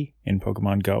 40 in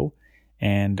Pokemon Go,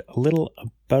 and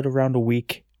about around a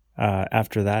week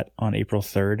after that, on April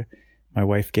 3rd, my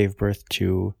wife gave birth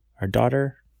to our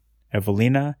daughter,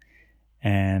 Evelina,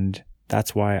 and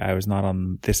that's why I was not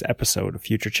on this episode of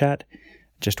Future Chat.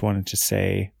 Just wanted to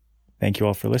say thank you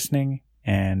all for listening,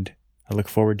 and I look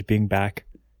forward to being back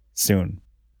soon.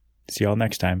 See you all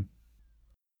next time.